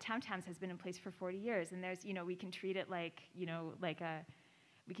fact that Tam Tams has been in place for 40 years, and there's, we can treat it like,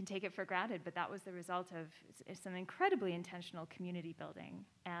 we can take it for granted, but that was the result of some incredibly intentional community building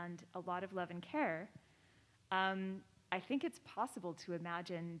and a lot of love and care. I think it's possible to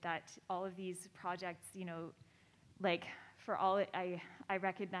imagine that all of these projects, for all I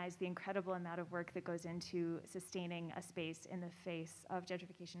recognize the incredible amount of work that goes into sustaining a space in the face of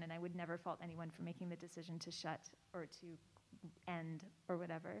gentrification, and I would never fault anyone for making the decision to shut or to end or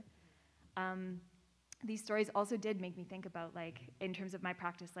whatever. These stories also did make me think about, in terms of my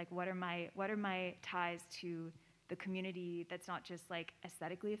practice, what are my ties to the community that's not just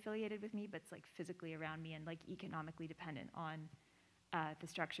aesthetically affiliated with me, but it's physically around me and economically dependent on the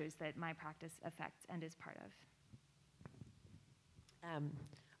structures that my practice affects and is part of.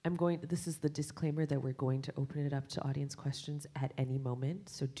 This is the disclaimer that we're going to open it up to audience questions at any moment,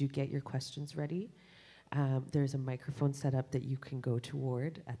 so do get your questions ready. There's a microphone set up that you can go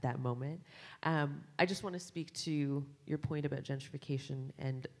toward at that moment. I just want to speak to your point about gentrification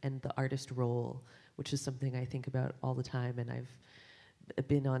and the artist role, which is something I think about all the time, and I've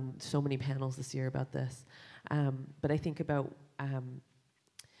been on so many panels this year about this. But I think about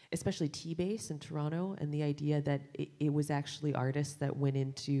especially T-Base in Toronto, and the idea that it was actually artists that went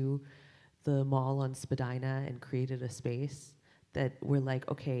into the mall on Spadina and created a space that were like,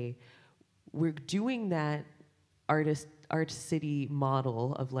 okay, we're doing that art city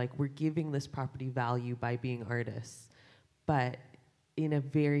model of we're giving this property value by being artists, but in a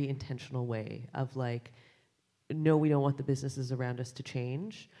very intentional way of no, we don't want the businesses around us to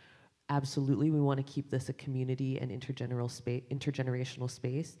change. Absolutely, we want to keep this a community and intergenerational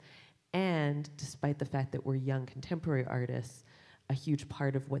space. And despite the fact that we're young contemporary artists, a huge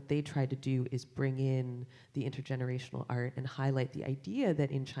part of what they try to do is bring in the intergenerational art and highlight the idea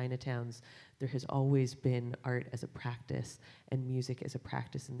that in Chinatowns, there has always been art as a practice and music as a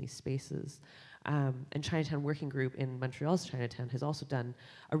practice in these spaces. And Chinatown Working Group in Montreal's Chinatown has also done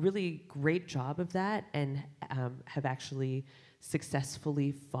a really great job of that, and have actually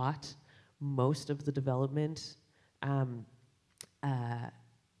successfully fought most of the development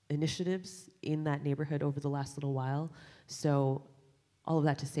initiatives in that neighborhood over the last little while. So all of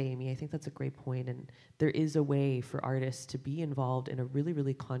that to say, Amy, I think that's a great point, and there is a way for artists to be involved in a really,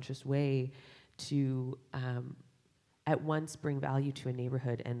 really conscious way to at once bring value to a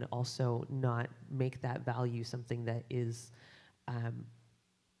neighborhood and also not make that value something that is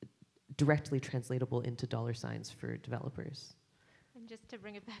directly translatable into dollar signs for developers. And just to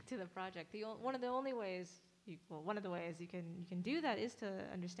bring it back to the project, one of the ways you can do that is to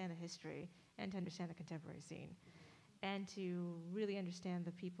understand the history and to understand the contemporary scene, and to really understand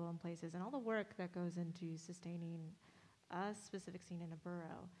the people and places and all the work that goes into sustaining a specific scene in a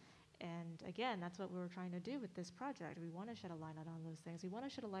borough. And again, that's what we were trying to do with this project. We want to shed a light on all those things. We want to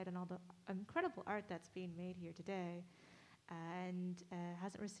shed a light on all the incredible art that's being made here today, and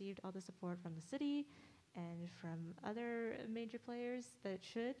hasn't received all the support from the city and from other major players that it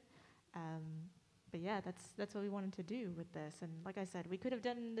should. But yeah, that's what we wanted to do with this. And like I said, we could have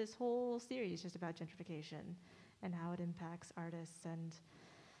done this whole series just about gentrification and how it impacts artists, and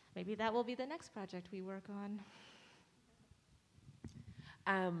maybe that will be the next project we work on.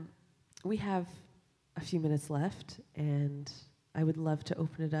 We have a few minutes left, and I would love to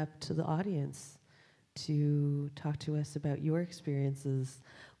open it up to the audience to talk to us about your experiences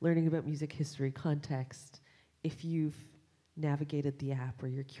learning about music history, context, if you've navigated the app or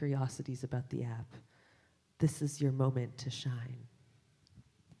your curiosities about the app. This is your moment to shine.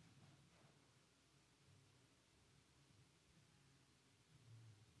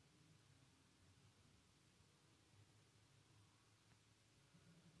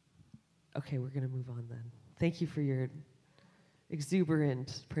 Okay, we're going to move on then. Thank you for your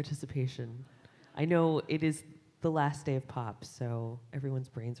exuberant participation. I know it is the last day of POP, so everyone's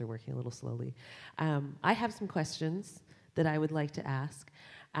brains are working a little slowly. I have some questions that I would like to ask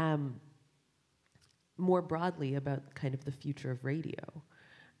more broadly about kind of the future of radio,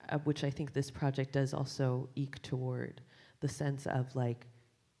 which I think this project does also eke toward, the sense of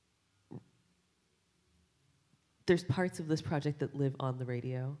there's parts of this project that live on the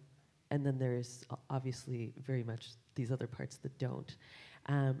radio, and then there's obviously very much these other parts that don't.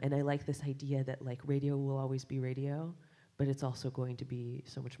 And I like this idea that like radio will always be radio, but it's also going to be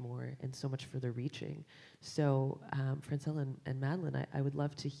so much more and so much further reaching. So Francella and Madeline, I would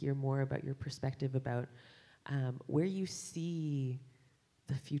love to hear more about your perspective about where you see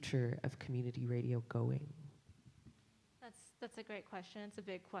the future of community radio going. That's a great question. It's a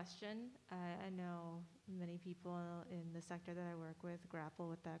big question. I know many people in the sector that I work with grapple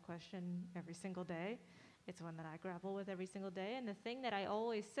with that question every single day. It's one that I grapple with every single day. And the thing that I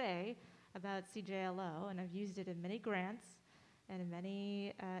always say about CJLO, and I've used it in many grants and in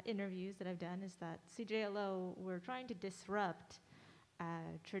many interviews that I've done, is that CJLO, we're trying to disrupt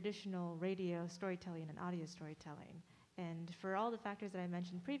traditional radio storytelling and audio storytelling. And for all the factors that I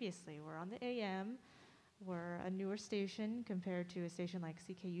mentioned previously, we're on the AM, we're a newer station compared to a station like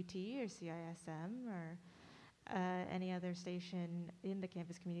CKUT or CISM or any other station in the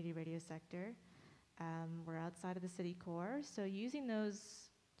campus community radio sector. We're outside of the city core, so using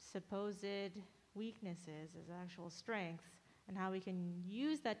those supposed weaknesses as actual strengths and how we can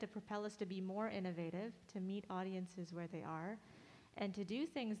use that to propel us to be more innovative, to meet audiences where they are, and to do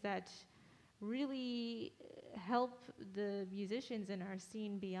things that really help the musicians in our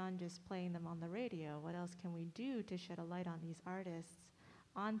scene beyond just playing them on the radio. What else can we do to shed a light on these artists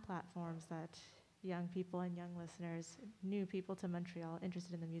on platforms that young people and young listeners, new people to Montreal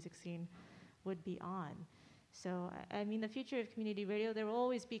interested in the music scene would be on? So, I mean, the future of community radio, there will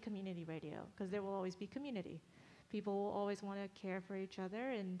always be community radio, because there will always be community. People will always want to care for each other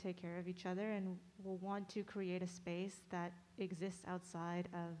and take care of each other, and will want to create a space that exists outside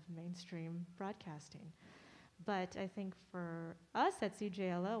of mainstream broadcasting. But I think for us at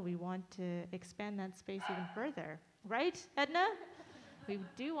CJLO, we want to expand that space even further. Right, Edna? We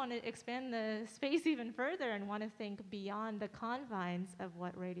do want to expand the space even further and want to think beyond the confines of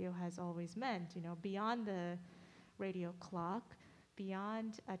what radio has always meant, you know, beyond the radio clock,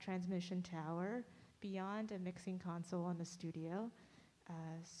 beyond a transmission tower, beyond a mixing console in the studio.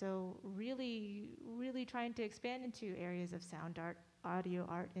 So really, really trying to expand into areas of sound art, audio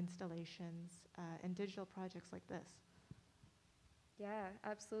art installations, and digital projects like this. Yeah,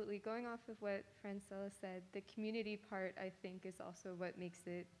 absolutely. Going off of what Francella said, the community part, I think, is also what makes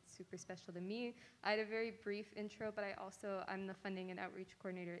it super special to me. I had a very brief intro, but I'm the funding and outreach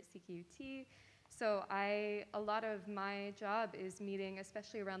coordinator at CKUT. So a lot of my job is meeting,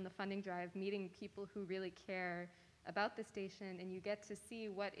 especially around the funding drive, meeting people who really care about the station, and you get to see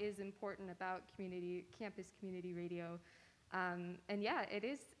what is important about campus community radio. And yeah, it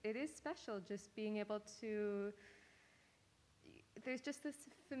is special just being able to, there's just this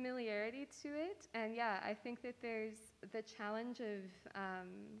familiarity to it. And yeah, I think that there's the challenge of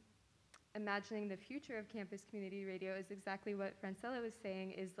imagining the future of campus community radio is exactly what Francella was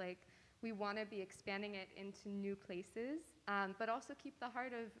saying, is like, we want to be expanding it into new places, but also keep the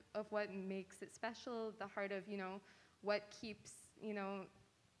heart of what makes it special, the heart of, you know, what keeps, you know,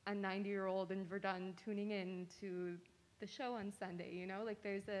 a 90-year-old in Verdun tuning in to the show on Sunday, you know? Like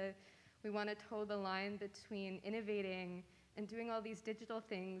we want to toe the line between innovating and doing all these digital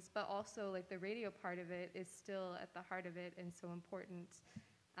things, but also like the radio part of it is still at the heart of it and so important,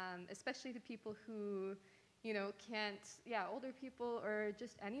 especially to people who, you know, older people or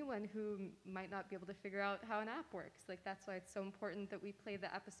just anyone who might not be able to figure out how an app works. Like, that's why it's so important that we play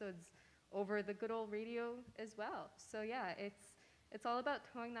the episodes over the good old radio as well. So yeah, it's all about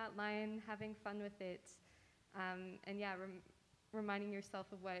towing that line, having fun with it, and yeah, reminding yourself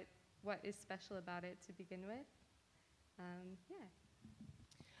of what is special about it to begin with.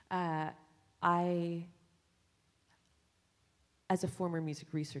 I, as a former music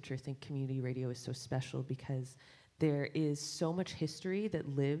researcher, think community radio is so special because there is so much history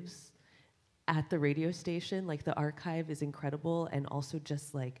that lives at the radio station. Like, the archive is incredible, and also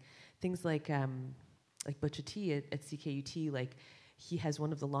just like things like Butcha T at CKUT, like he has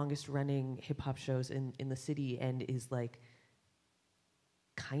one of the longest running hip hop shows in the city, and is like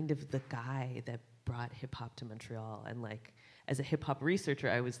kind of the guy that brought hip hop to Montreal. And like, as a hip hop researcher,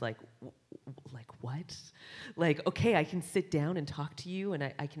 I was like, what? Like, okay, I can sit down and talk to you, and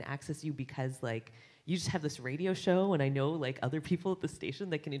I can access you because like you just have this radio show, and I know like other people at the station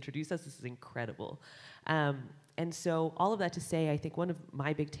that can introduce us. This is incredible. And so all of that to say, I think one of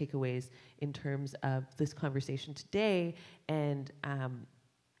my big takeaways in terms of this conversation today and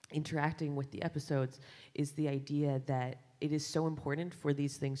interacting with the episodes is the idea that it is so important for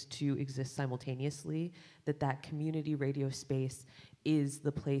these things to exist simultaneously, that community radio space is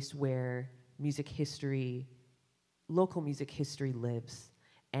the place where music history, local music history lives,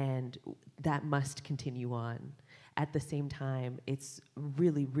 and that must continue on. at the same time, it's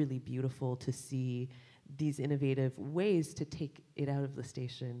really, really beautiful to see these innovative ways to take it out of the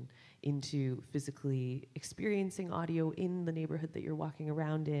station into physically experiencing audio in the neighborhood that you're walking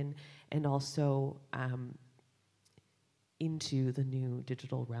around in, and also into the new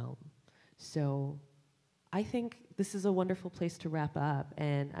digital realm. So I think this is a wonderful place to wrap up,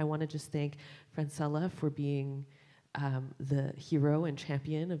 and I want to just thank Francella for being the hero and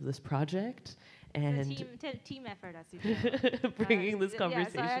champion of this project, and team effort at CJLO. bringing this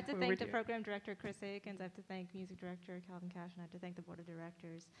conversation so I have to forward thank the here. program director, Chris Akins. I have to thank music director, Calvin Cash, and I have to thank the board of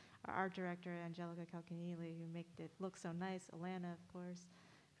directors, our art director, Angelica Calcanili, who made it look so nice, Alana, of course,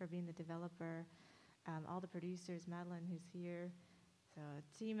 for being the developer, all the producers, Madeline, who's here. So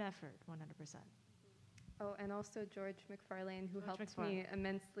team effort, 100%. Oh, and also George McFarlane, who helped me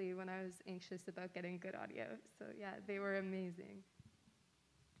immensely when I was anxious about getting good audio. So yeah, they were amazing.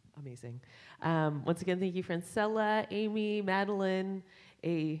 Amazing. Once again, thank you, Francella, Amy, Madeline.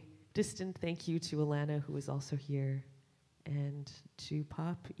 A distant thank you to Alana, who is also here, and to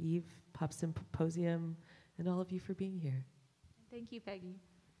Pop, Eve, Pop Symposium, and all of you for being here. Thank you, Peggy.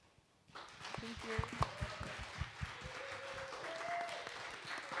 Thank you.